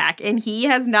Margaret pack. And he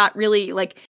has not really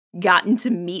like gotten to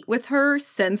meet with her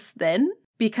since then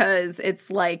because it's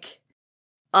like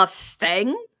a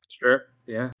thing. Sure.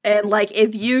 Yeah. And like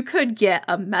if you could get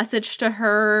a message to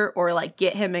her or like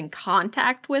get him in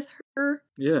contact with her,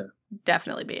 Yeah.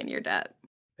 definitely be in your debt.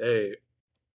 Hey,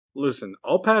 listen,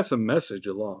 I'll pass a message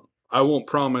along. I won't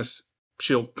promise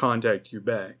she'll contact you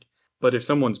back. But if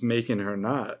someone's making her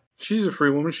not, she's a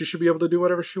free woman. She should be able to do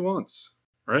whatever she wants,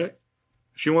 right?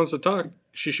 If she wants to talk,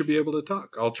 she should be able to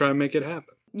talk. I'll try and make it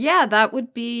happen. Yeah, that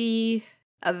would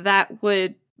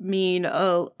mean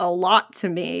a lot to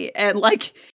me. And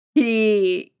like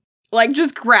he like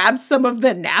just grabs some of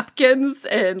the napkins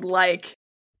and like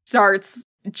starts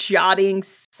jotting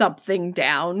something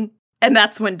down. And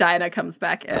that's when Dinah comes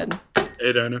back in.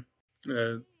 Hey, Dinah.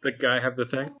 The guy have the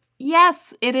thing?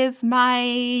 Yes, it is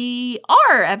my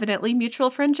evidently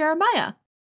mutual friend Jeremiah.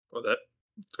 Well,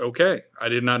 okay. I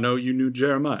did not know you knew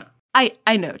Jeremiah.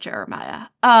 I know Jeremiah.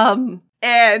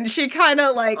 And she kind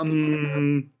of like...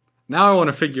 now I want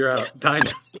to figure out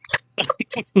Dinah.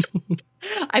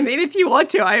 I mean, if you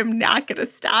want to, I am not going to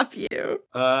stop you.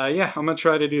 Yeah, I'm going to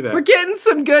try to do that. We're getting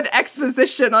some good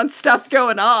exposition on stuff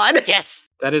going on. Yes.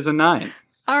 That is a 9.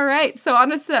 All right, so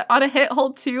on a hit,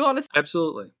 hold 2 on a...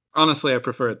 Absolutely. Honestly, I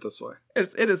prefer it this way.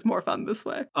 It is more fun this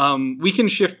way. We can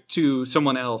shift to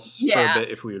someone else for a bit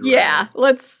if we would. Yeah,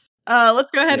 let's go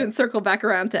ahead and circle back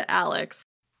around to Alex.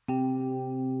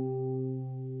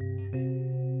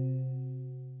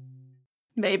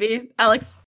 Maybe.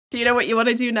 Alex, do you know what you want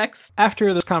to do next?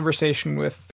 After this conversation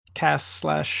with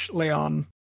Cass/Leon,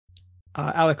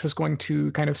 Alex is going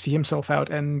to kind of see himself out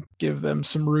and give them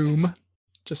some room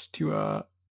just to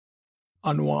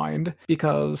unwind,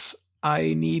 because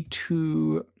I need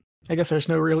to... I guess there's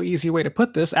no real easy way to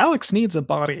put this. Alex needs a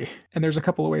body, and there's a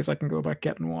couple of ways I can go about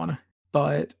getting one.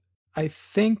 But I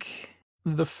think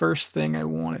the first thing I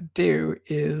want to do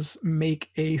is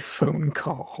make a phone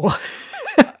call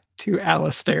to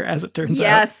Alistair, as it turns out.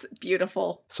 Yes,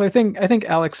 beautiful. So I think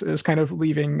Alex is kind of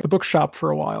leaving the bookshop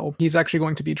for a while. He's actually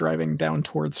going to be driving down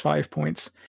towards 5 Points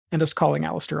and just calling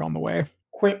Alistair on the way.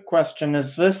 Quick question,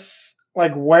 is this,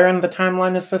 like, where in the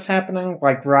timeline is this happening?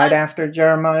 Like, right after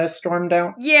Jeremiah stormed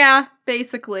out? Yeah,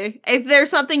 basically. If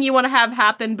there's something you want to have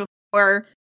happen before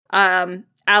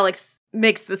Alex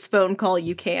makes this phone call,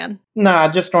 you can. No, I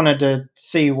just wanted to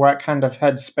see what kind of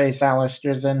headspace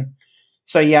Alistair's in.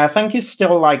 So yeah, I think he's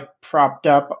still, like, propped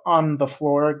up on the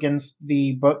floor against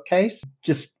the bookcase.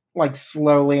 Just, like,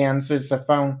 slowly answers the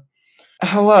phone.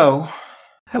 Hello.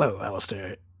 Hello,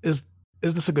 Alistair.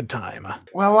 Is this a good time?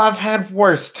 Well, I've had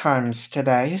worse times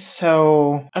today,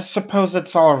 so I suppose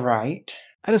it's all right.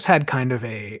 I just had kind of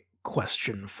a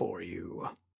question for you.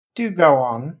 Do go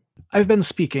on. I've been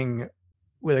speaking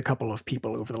with a couple of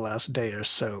people over the last day or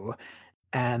so,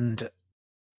 and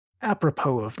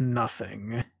apropos of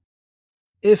nothing,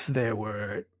 if there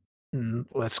were,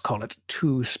 let's call it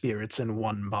 2 spirits in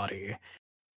one body,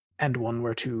 and one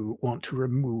were to want to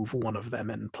remove one of them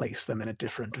and place them in a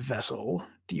different vessel,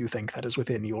 do you think that is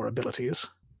within your abilities?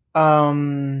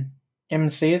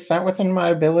 MC, is that within my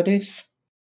abilities?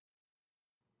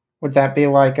 Would that be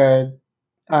like a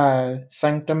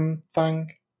sanctum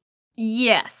thing?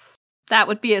 Yes, that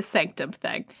would be a sanctum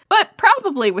thing, but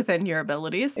probably within your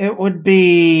abilities. It would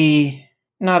be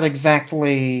not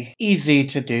exactly easy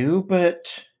to do,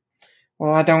 but...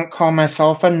 well, I don't call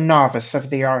myself a novice of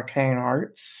the arcane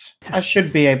arts. I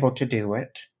should be able to do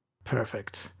it.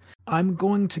 Perfect. I'm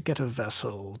going to get a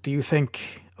vessel. Do you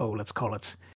think, let's call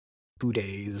it 2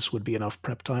 days would be enough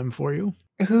prep time for you?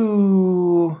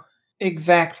 Who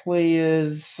exactly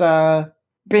is,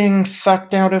 being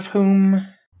sucked out of whom?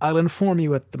 I'll inform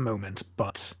you at the moment,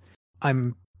 but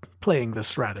I'm playing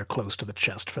this rather close to the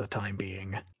chest for the time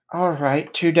being.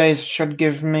 Alright, 2 days should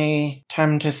give me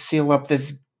time to seal up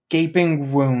this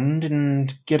gaping wound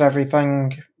and get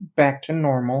everything back to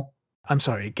normal. I'm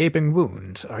sorry, gaping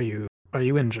wound. Are you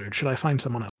injured? Should I find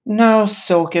someone else? No,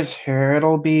 Silk is here.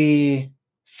 It'll be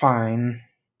fine.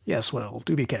 Yes, well,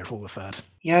 do be careful with that.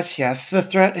 Yes, the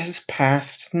threat has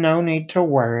passed. No need to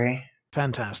worry.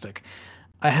 Fantastic.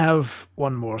 I have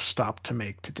one more stop to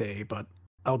make today, but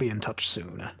I'll be in touch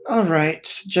soon.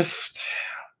 Alright, just...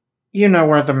 you know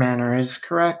where the manor is,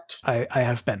 correct? I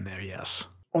have been there, yes.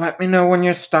 Let me know when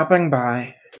you're stopping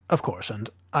by. Of course, and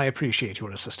I appreciate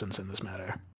your assistance in this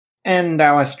matter. And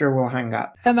Alistair will hang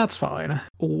up. And that's fine.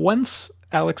 Once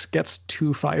Alex gets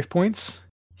to 5 points,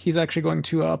 he's actually going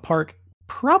to park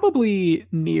probably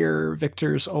near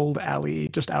Victor's old alley,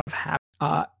 just out of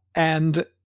habit, and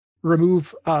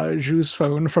remove Zhu's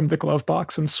phone from the glove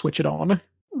box and switch it on.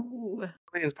 Ooh.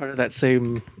 As part of that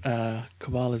same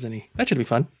cabal, isn't he? That should be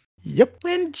fun. Yep.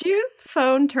 When Ju's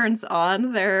phone turns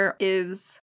on, there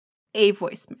is a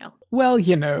voicemail. Well,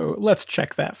 let's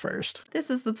check that first. This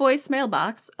is the voicemail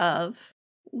box of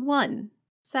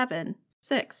 1765555,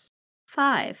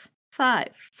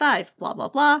 blah blah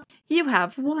blah. You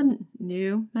have one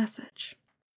new message.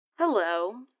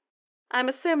 Hello. I'm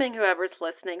assuming whoever's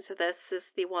listening to this is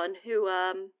the one who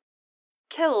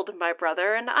killed my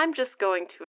brother, and I'm just going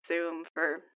to assume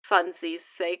for funsies'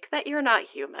 sake that you're not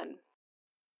human.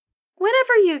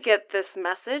 Whenever you get this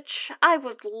message, I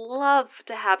would love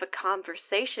to have a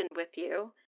conversation with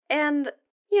you. And,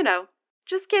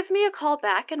 just give me a call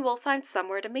back and we'll find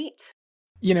somewhere to meet.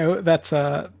 That's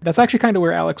actually kind of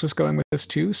where Alex was going with this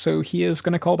too, so he is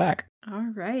going to call back.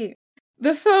 All right.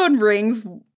 The phone rings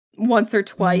once or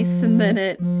twice, and then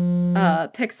it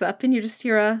picks up, and you just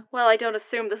hear well, I don't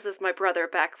assume this is my brother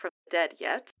back from the dead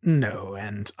yet. No,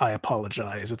 and I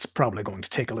apologize. It's probably going to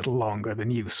take a little longer than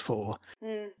useful.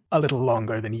 A little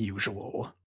longer than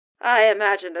usual. I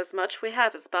imagined as much. We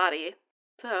have his body.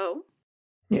 So?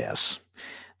 Yes.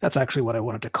 That's actually what I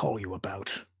wanted to call you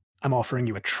about. I'm offering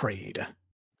you a trade.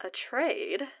 A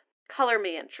trade? Color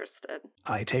me interested.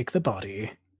 I take the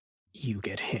body. You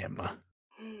get him.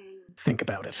 Think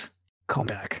about it. Call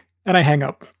back. And I hang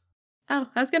up. Oh,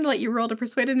 I was going to let you roll to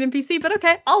persuade an NPC, but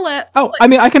okay, I'll let. I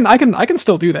mean, I can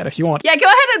still do that if you want. Yeah, go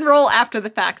ahead and roll after the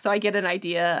fact so I get an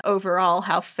idea overall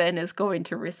how Finn is going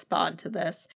to respond to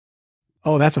this.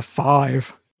 Oh, that's a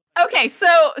 5. Okay,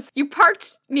 so you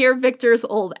parked near Victor's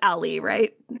old alley,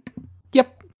 right?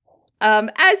 Yep.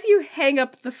 As you hang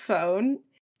up the phone,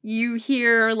 you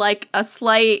hear like a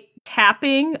slight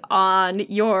tapping on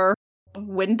your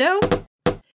window.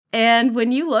 And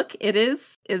when you look, it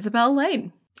is Isabel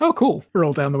Lane. Oh, cool.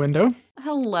 Roll down the window.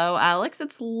 Hello, Alex.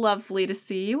 It's lovely to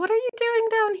see you. What are you doing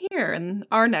down here in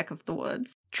our neck of the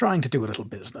woods? Trying to do a little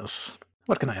business.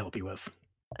 What can I help you with?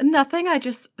 Nothing. I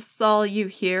just saw you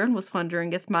here and was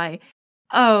wondering if my,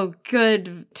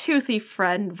 good toothy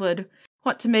friend would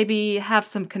want to maybe have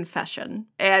some confession.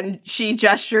 And she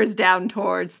gestures down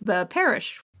towards the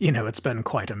parish. It's been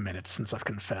quite a minute since I've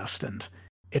confessed, and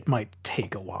it might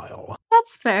take a while.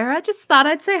 That's fair. I just thought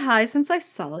I'd say hi since I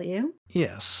saw you.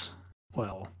 Yes.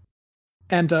 Well.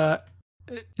 And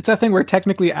it's that thing where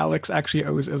technically Alex actually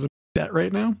owes Isabel a debt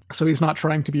right now, so he's not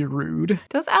trying to be rude.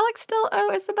 Does Alex still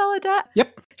owe Isabel a debt?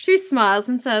 Yep. She smiles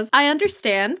and says, I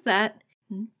understand that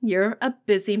you're a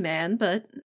busy man, but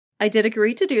I did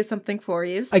agree to do something for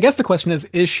you. I guess the question is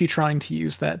she trying to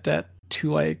use that debt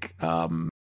to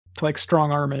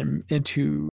strong arm him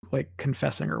into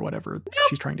confessing or whatever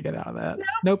she's trying to get out of that?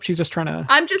 Nope, she's just trying to.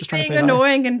 I'm just being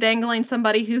annoying and dangling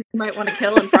somebody who you might want to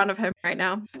kill in front of him right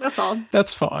now. That's all.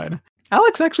 That's fine.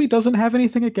 Alex actually doesn't have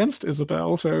anything against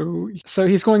Isabel, so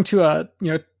he's going to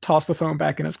toss the phone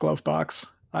back in his glove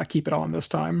box. Keep it on this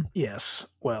time. Yes.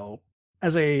 Well,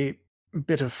 as a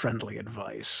bit of friendly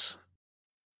advice,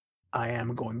 I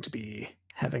am going to be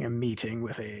having a meeting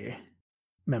with a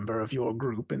member of your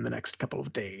group in the next couple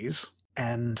of days,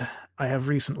 and I have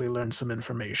recently learned some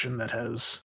information that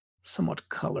has somewhat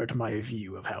colored my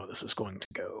view of how this is going to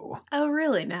go. Oh,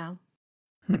 really now?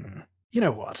 You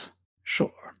know what?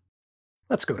 Sure.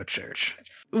 Let's go to church.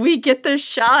 We get the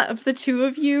shot of the two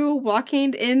of you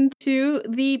walking into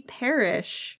the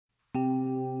parish.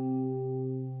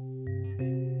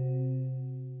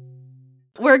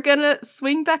 We're gonna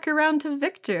swing back around to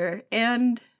Victor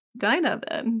and Dinah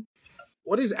then.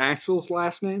 What is Axel's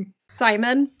last name?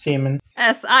 Simon. Seaman.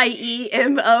 Simon.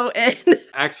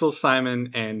 Axel Simon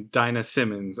and Dinah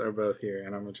Simmons are both here,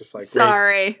 and I'm just like,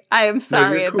 sorry. I am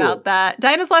sorry you're cool. about that.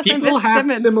 Dinah's last name is People have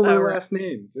Simmons. similar last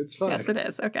names. It's fine. Yes, it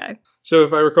is. Okay. So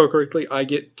if I recall correctly, I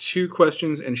get 2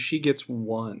 questions and she gets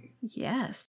 1.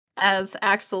 Yes. As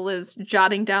Axel is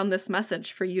jotting down this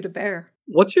message for you to bear.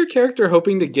 What's your character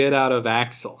hoping to get out of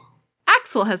Axel?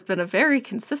 Axel has been a very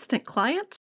consistent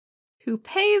client who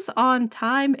pays on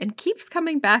time and keeps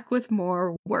coming back with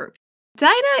more work.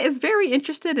 Dinah is very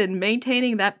interested in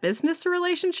maintaining that business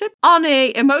relationship. On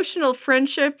a emotional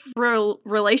friendship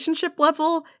relationship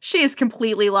level, she is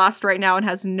completely lost right now and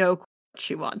has no clue what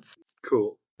she wants.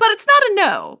 Cool. But it's not a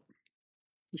no.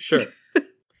 Sure.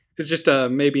 It's just a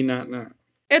maybe not.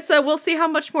 It's a we'll see how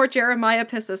much more Jeremiah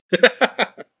pisses.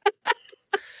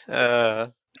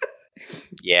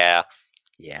 Yeah.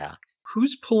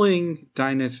 Who's pulling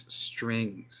Dinah's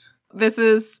strings? This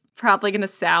is probably going to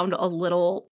sound a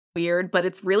little weird, but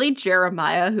it's really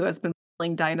Jeremiah who has been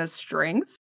pulling Dinah's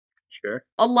strings. Sure.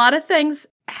 A lot of things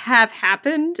have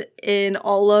happened in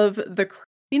all of the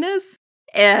craziness,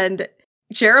 and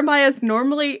Jeremiah's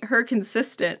normally her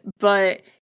consistent, but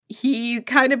he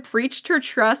kind of breached her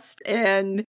trust,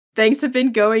 and things have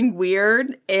been going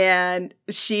weird, and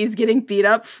she's getting beat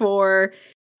up for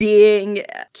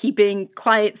keeping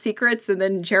client secrets, and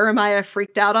then Jeremiah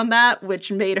freaked out on that,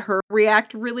 which made her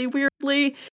react really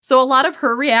weirdly. So a lot of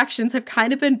her reactions have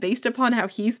kind of been based upon how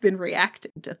he's been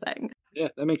reacting to things. Yeah,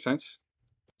 that makes sense.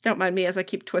 Don't mind me as I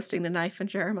keep twisting the knife in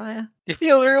Jeremiah. You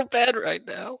feel real bad right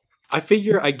now. I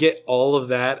figure I get all of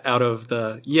that out of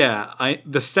the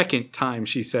second time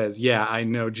she says, "Yeah, I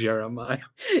know Jeremiah."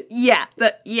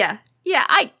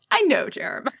 I know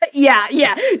Jeremiah. Yeah.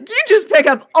 You just pick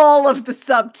up all of the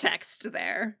subtext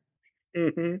there.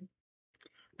 Mm-hmm.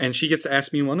 And she gets to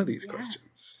ask me one of these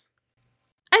questions.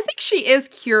 I think she is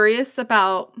curious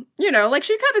about, she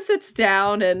kind of sits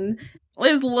down and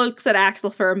Liz looks at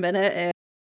Axel for a minute, and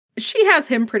she has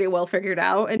him pretty well figured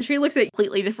out, and she looks at a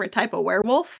completely different type of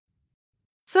werewolf.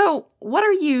 So, what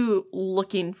are you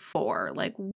looking for?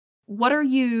 Like, what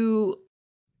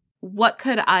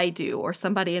could I do or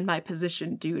somebody in my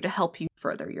position do to help you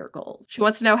further your goals? She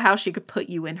wants to know how she could put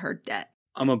you in her debt.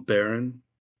 I'm a baron,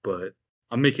 but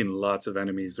I'm making lots of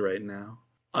enemies right now.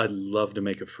 I'd love to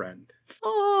make a friend.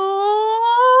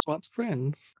 Aww. Wants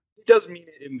friends. It does mean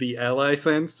it in the ally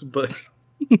sense, but...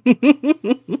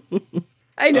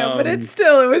 I know, but it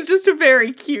was just a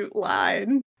very cute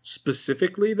line.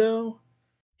 Specifically, though,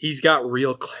 he's got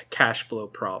real cash flow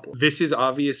problems. This is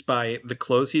obvious by the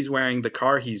clothes he's wearing, the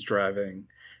car he's driving,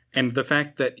 and the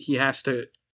fact that he has to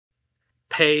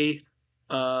pay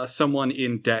someone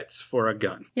in debts for a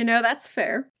gun. That's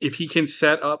fair. If he can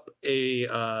set up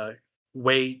a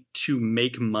way to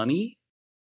make money,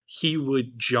 he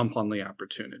would jump on the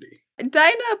opportunity.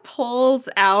 Dinah pulls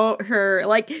out her,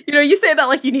 you say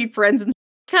that you need friends, and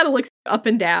kind of looks up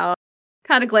and down,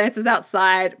 kind of glances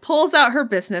outside, pulls out her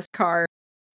business card,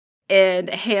 and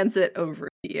hands it over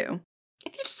to you.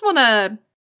 If you just want to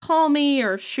call me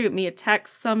or shoot me a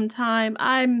text sometime,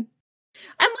 I'm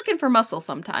looking for muscle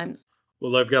sometimes.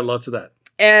 Well, I've got lots of that.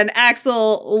 And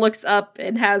Axel looks up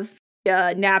and has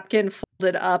a napkin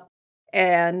folded up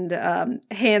and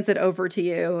hands it over to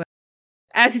you.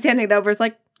 As he's handing it over, it's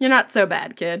like, "You're not so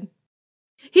bad, kid."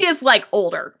 He is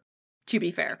older, to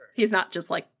be fair. He's not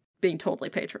just being totally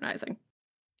patronizing.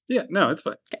 Yeah, no, it's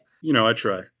fine. Okay. I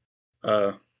try.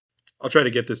 I'll try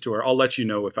to get this to her. I'll let you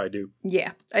know if I do.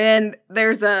 Yeah. And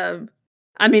there's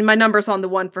my number's on the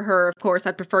one for her, of course.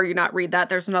 I'd prefer you not read that.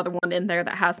 There's another one in there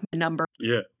that has my number.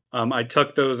 Yeah. I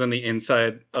tuck those in the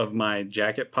inside of my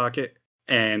jacket pocket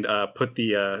and put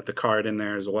the card in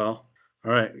there as well.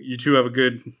 All right. You two have a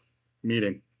good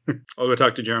meeting. I'll go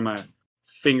talk to Jeremiah.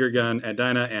 Finger gun at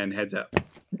Dinah and heads out.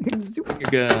 Finger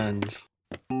guns.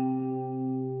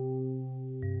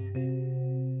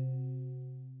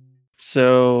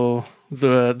 So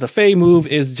the Fey move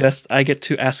is just I get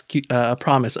to ask you, a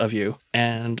promise of you,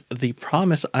 and the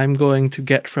promise I'm going to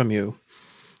get from you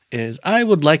is I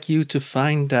would like you to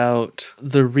find out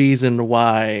the reason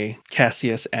why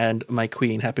Cassius and my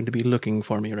queen happen to be looking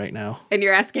for me right now. And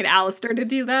you're asking Alistair to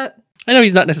do that? I know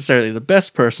he's not necessarily the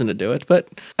best person to do it, but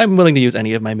I'm willing to use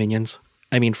any of my minions.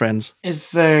 I mean friends. Is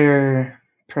there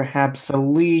perhaps a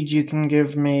lead you can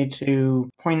give me to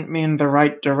point me in the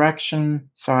right direction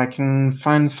so I can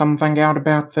find something out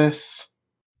about this?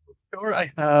 Sure,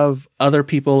 I have other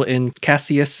people in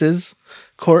Cassius's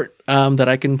court that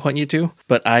I can point you to,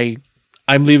 but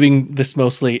I'm leaving this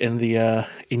mostly in the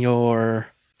in your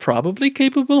probably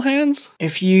capable hands.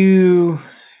 If you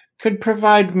could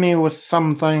provide me with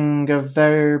something of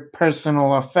their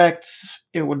personal effects,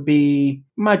 it would be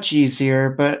much easier,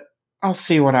 but I'll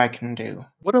see what I can do.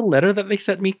 Would a letter that they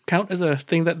sent me count as a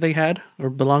thing that they had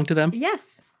or belonged to them?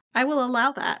 Yes, I will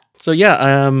allow that. So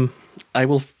yeah, I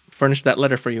will furnish that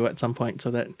letter for you at some point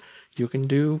so that you can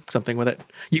do something with it.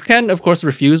 You can, of course,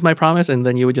 refuse my promise, and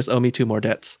then you would just owe me 2 more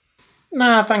debts.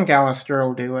 Nah, I think Alistair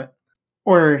will do it.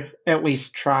 Or at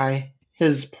least try.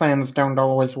 His plans don't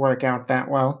always work out that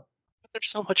well. They're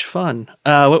so much fun.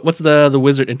 What's the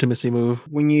wizard intimacy move?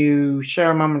 When you share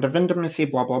a moment of intimacy,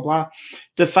 blah, blah, blah,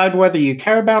 decide whether you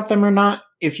care about them or not.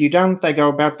 If you don't, they go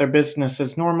about their business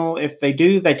as normal. If they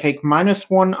do, they take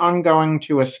 -1 ongoing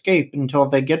to escape until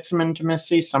they get some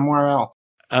intimacy somewhere else.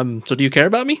 So do you care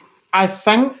about me? I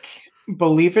think,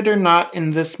 believe it or not,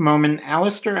 in this moment,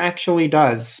 Alistair actually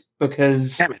does,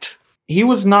 because Damn it. he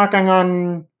was knocking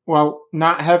on Well,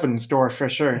 not heaven's door for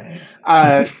sure.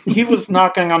 He was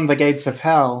knocking on the gates of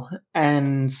hell,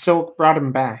 and Silk brought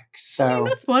him back. I mean, So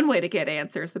that's one way to get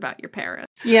answers about your parents.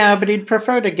 yeah, but he'd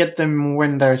prefer to get them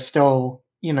when they're still,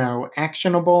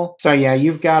 actionable. So yeah,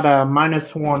 you've got a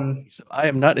 -1. So I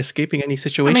am not escaping any I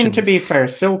situations. mean, to be fair,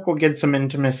 Silk will get some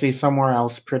intimacy somewhere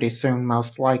else pretty soon,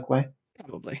 most likely.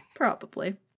 Probably.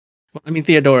 Probably. Well, I mean,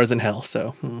 Theodora's in hell,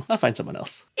 so I'll find someone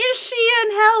else. Is she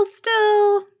in hell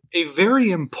still? A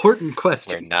very important We're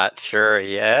question. not sure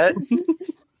yet.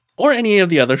 Or any of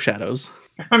the other shadows.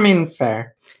 I mean,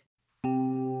 fair.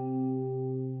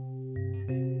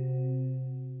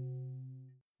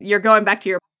 You're going back to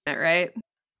your apartment, right?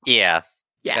 Yeah.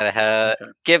 Yeah. Gotta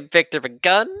Okay. give Victor a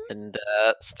gun and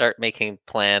start making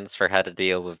plans for how to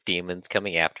deal with demons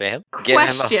coming after him. Get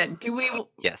him a- Question: Do we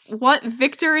Yes. want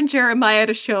Victor and Jeremiah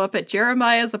to show up at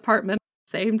Jeremiah's apartment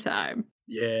at the same time?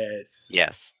 Yes.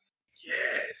 Yes.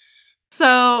 Yes.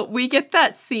 So we get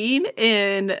that scene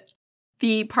in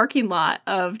the parking lot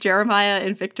of Jeremiah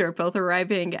and Victor both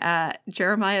arriving at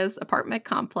Jeremiah's apartment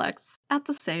complex at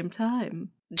the same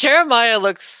time. Jeremiah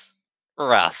looks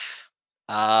rough.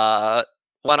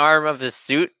 One arm of his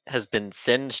suit has been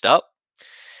singed up.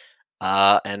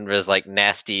 And there's like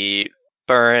nasty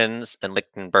burns and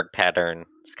Lichtenberg pattern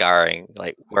scarring,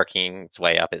 like working its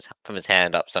way up from his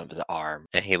hand up some of his arm.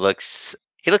 And he looks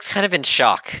kind of in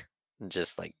shock. And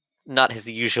just like not his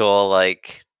usual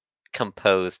like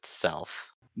composed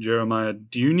self. Jeremiah,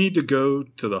 do you need to go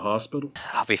to the hospital?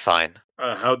 I'll be fine.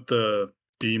 How'd the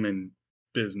demon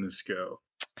business go?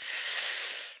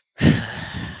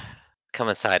 Come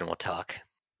inside and we'll talk.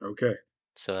 Okay.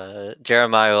 So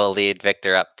Jeremiah will lead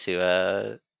Victor up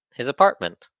to his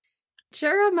apartment.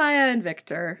 Jeremiah and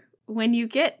Victor, when you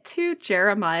get to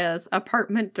Jeremiah's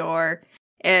apartment door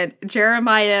and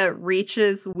Jeremiah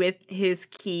reaches with his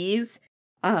keys,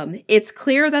 it's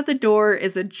clear that the door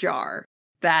is ajar,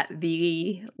 that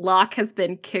the lock has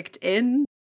been kicked in,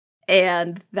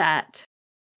 and that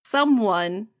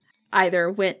someone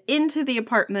either went into the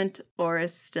apartment or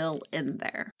is still in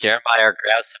there. Jeremiah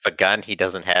grabs a gun he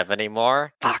doesn't have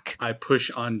anymore. Fuck. I push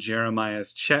on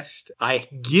Jeremiah's chest. I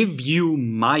give you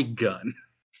my gun.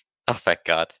 Oh, thank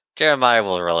God. Jeremiah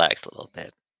will relax a little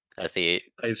bit as he.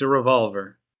 It's a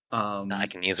revolver. I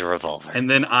can use a revolver. And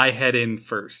then I head in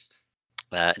first.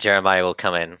 Jeremiah will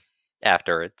come in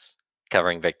afterwards,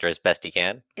 covering Victor as best he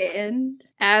can. And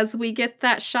as we get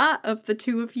that shot of the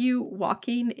two of you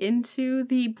walking into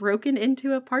the broken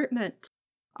into apartment,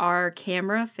 our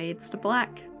camera fades to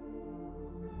black.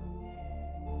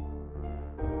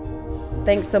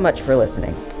 Thanks so much for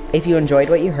listening. If you enjoyed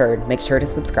what you heard, make sure to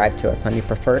subscribe to us on your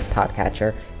preferred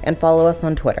podcatcher and follow us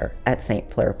on Twitter at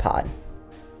St. Fleur Pod.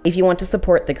 If you want to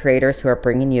support the creators who are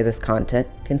bringing you this content,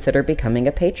 consider becoming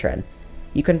a patron.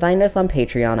 You can find us on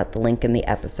Patreon at the link in the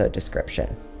episode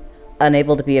description.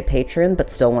 Unable to be a patron but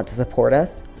still want to support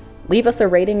us? Leave us a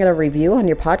rating and a review on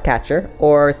your podcatcher,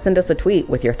 or send us a tweet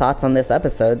with your thoughts on this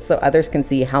episode so others can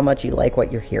see how much you like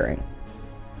what you're hearing.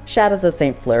 Shadows of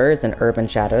St. Fleur is an Urban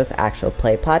Shadows actual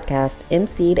play podcast,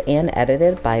 emceed and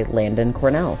edited by Landon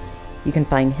Cornell. You can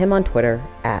find him on Twitter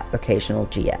at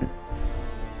OccasionalGM.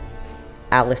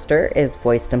 Alistair is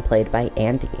voiced and played by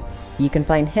Andy. You can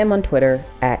find him on Twitter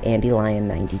at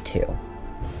AndyLion92.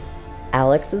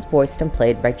 Alex is voiced and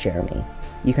played by Jeremy.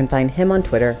 You can find him on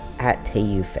Twitter at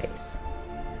TayuFace.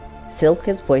 Silk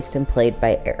is voiced and played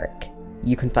by Eric.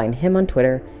 You can find him on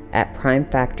Twitter at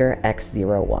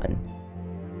PrimeFactorX01.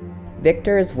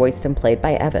 Victor is voiced and played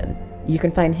by Evan. You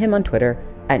can find him on Twitter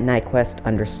at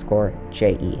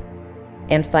Nyquist_JE.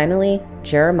 And finally,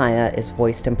 Jeremiah is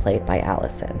voiced and played by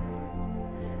Allison.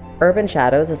 Urban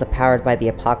Shadows is a Powered by the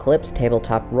Apocalypse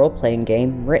tabletop role-playing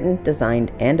game written,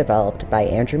 designed, and developed by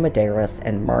Andrew Medeiros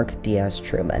and Mark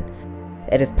Diaz-Truman.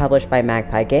 It is published by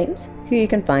Magpie Games, who you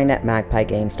can find at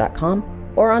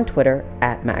magpiegames.com or on Twitter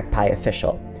at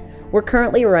magpieofficial. We're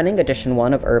currently running Edition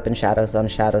 1 of Urban Shadows on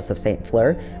Shadows of St.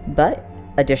 Fleur, but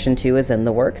Edition 2 is in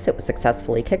the works. It was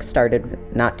successfully kickstarted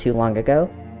not too long ago,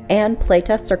 and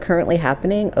playtests are currently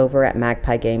happening over at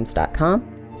magpiegames.com.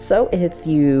 So if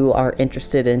you are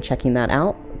interested in checking that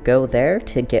out, go there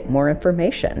to get more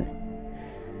information.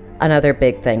 Another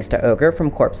big thanks to Ogre from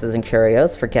Corpses and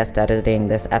Curios for guest editing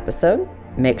this episode.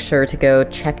 Make sure to go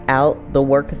check out the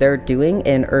work they're doing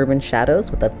in Urban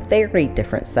Shadows with a very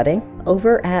different setting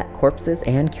over at Corpses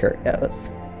and Curios.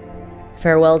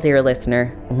 Farewell, dear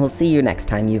listener. We'll see you next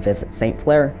time you visit St.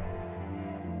 Fleur.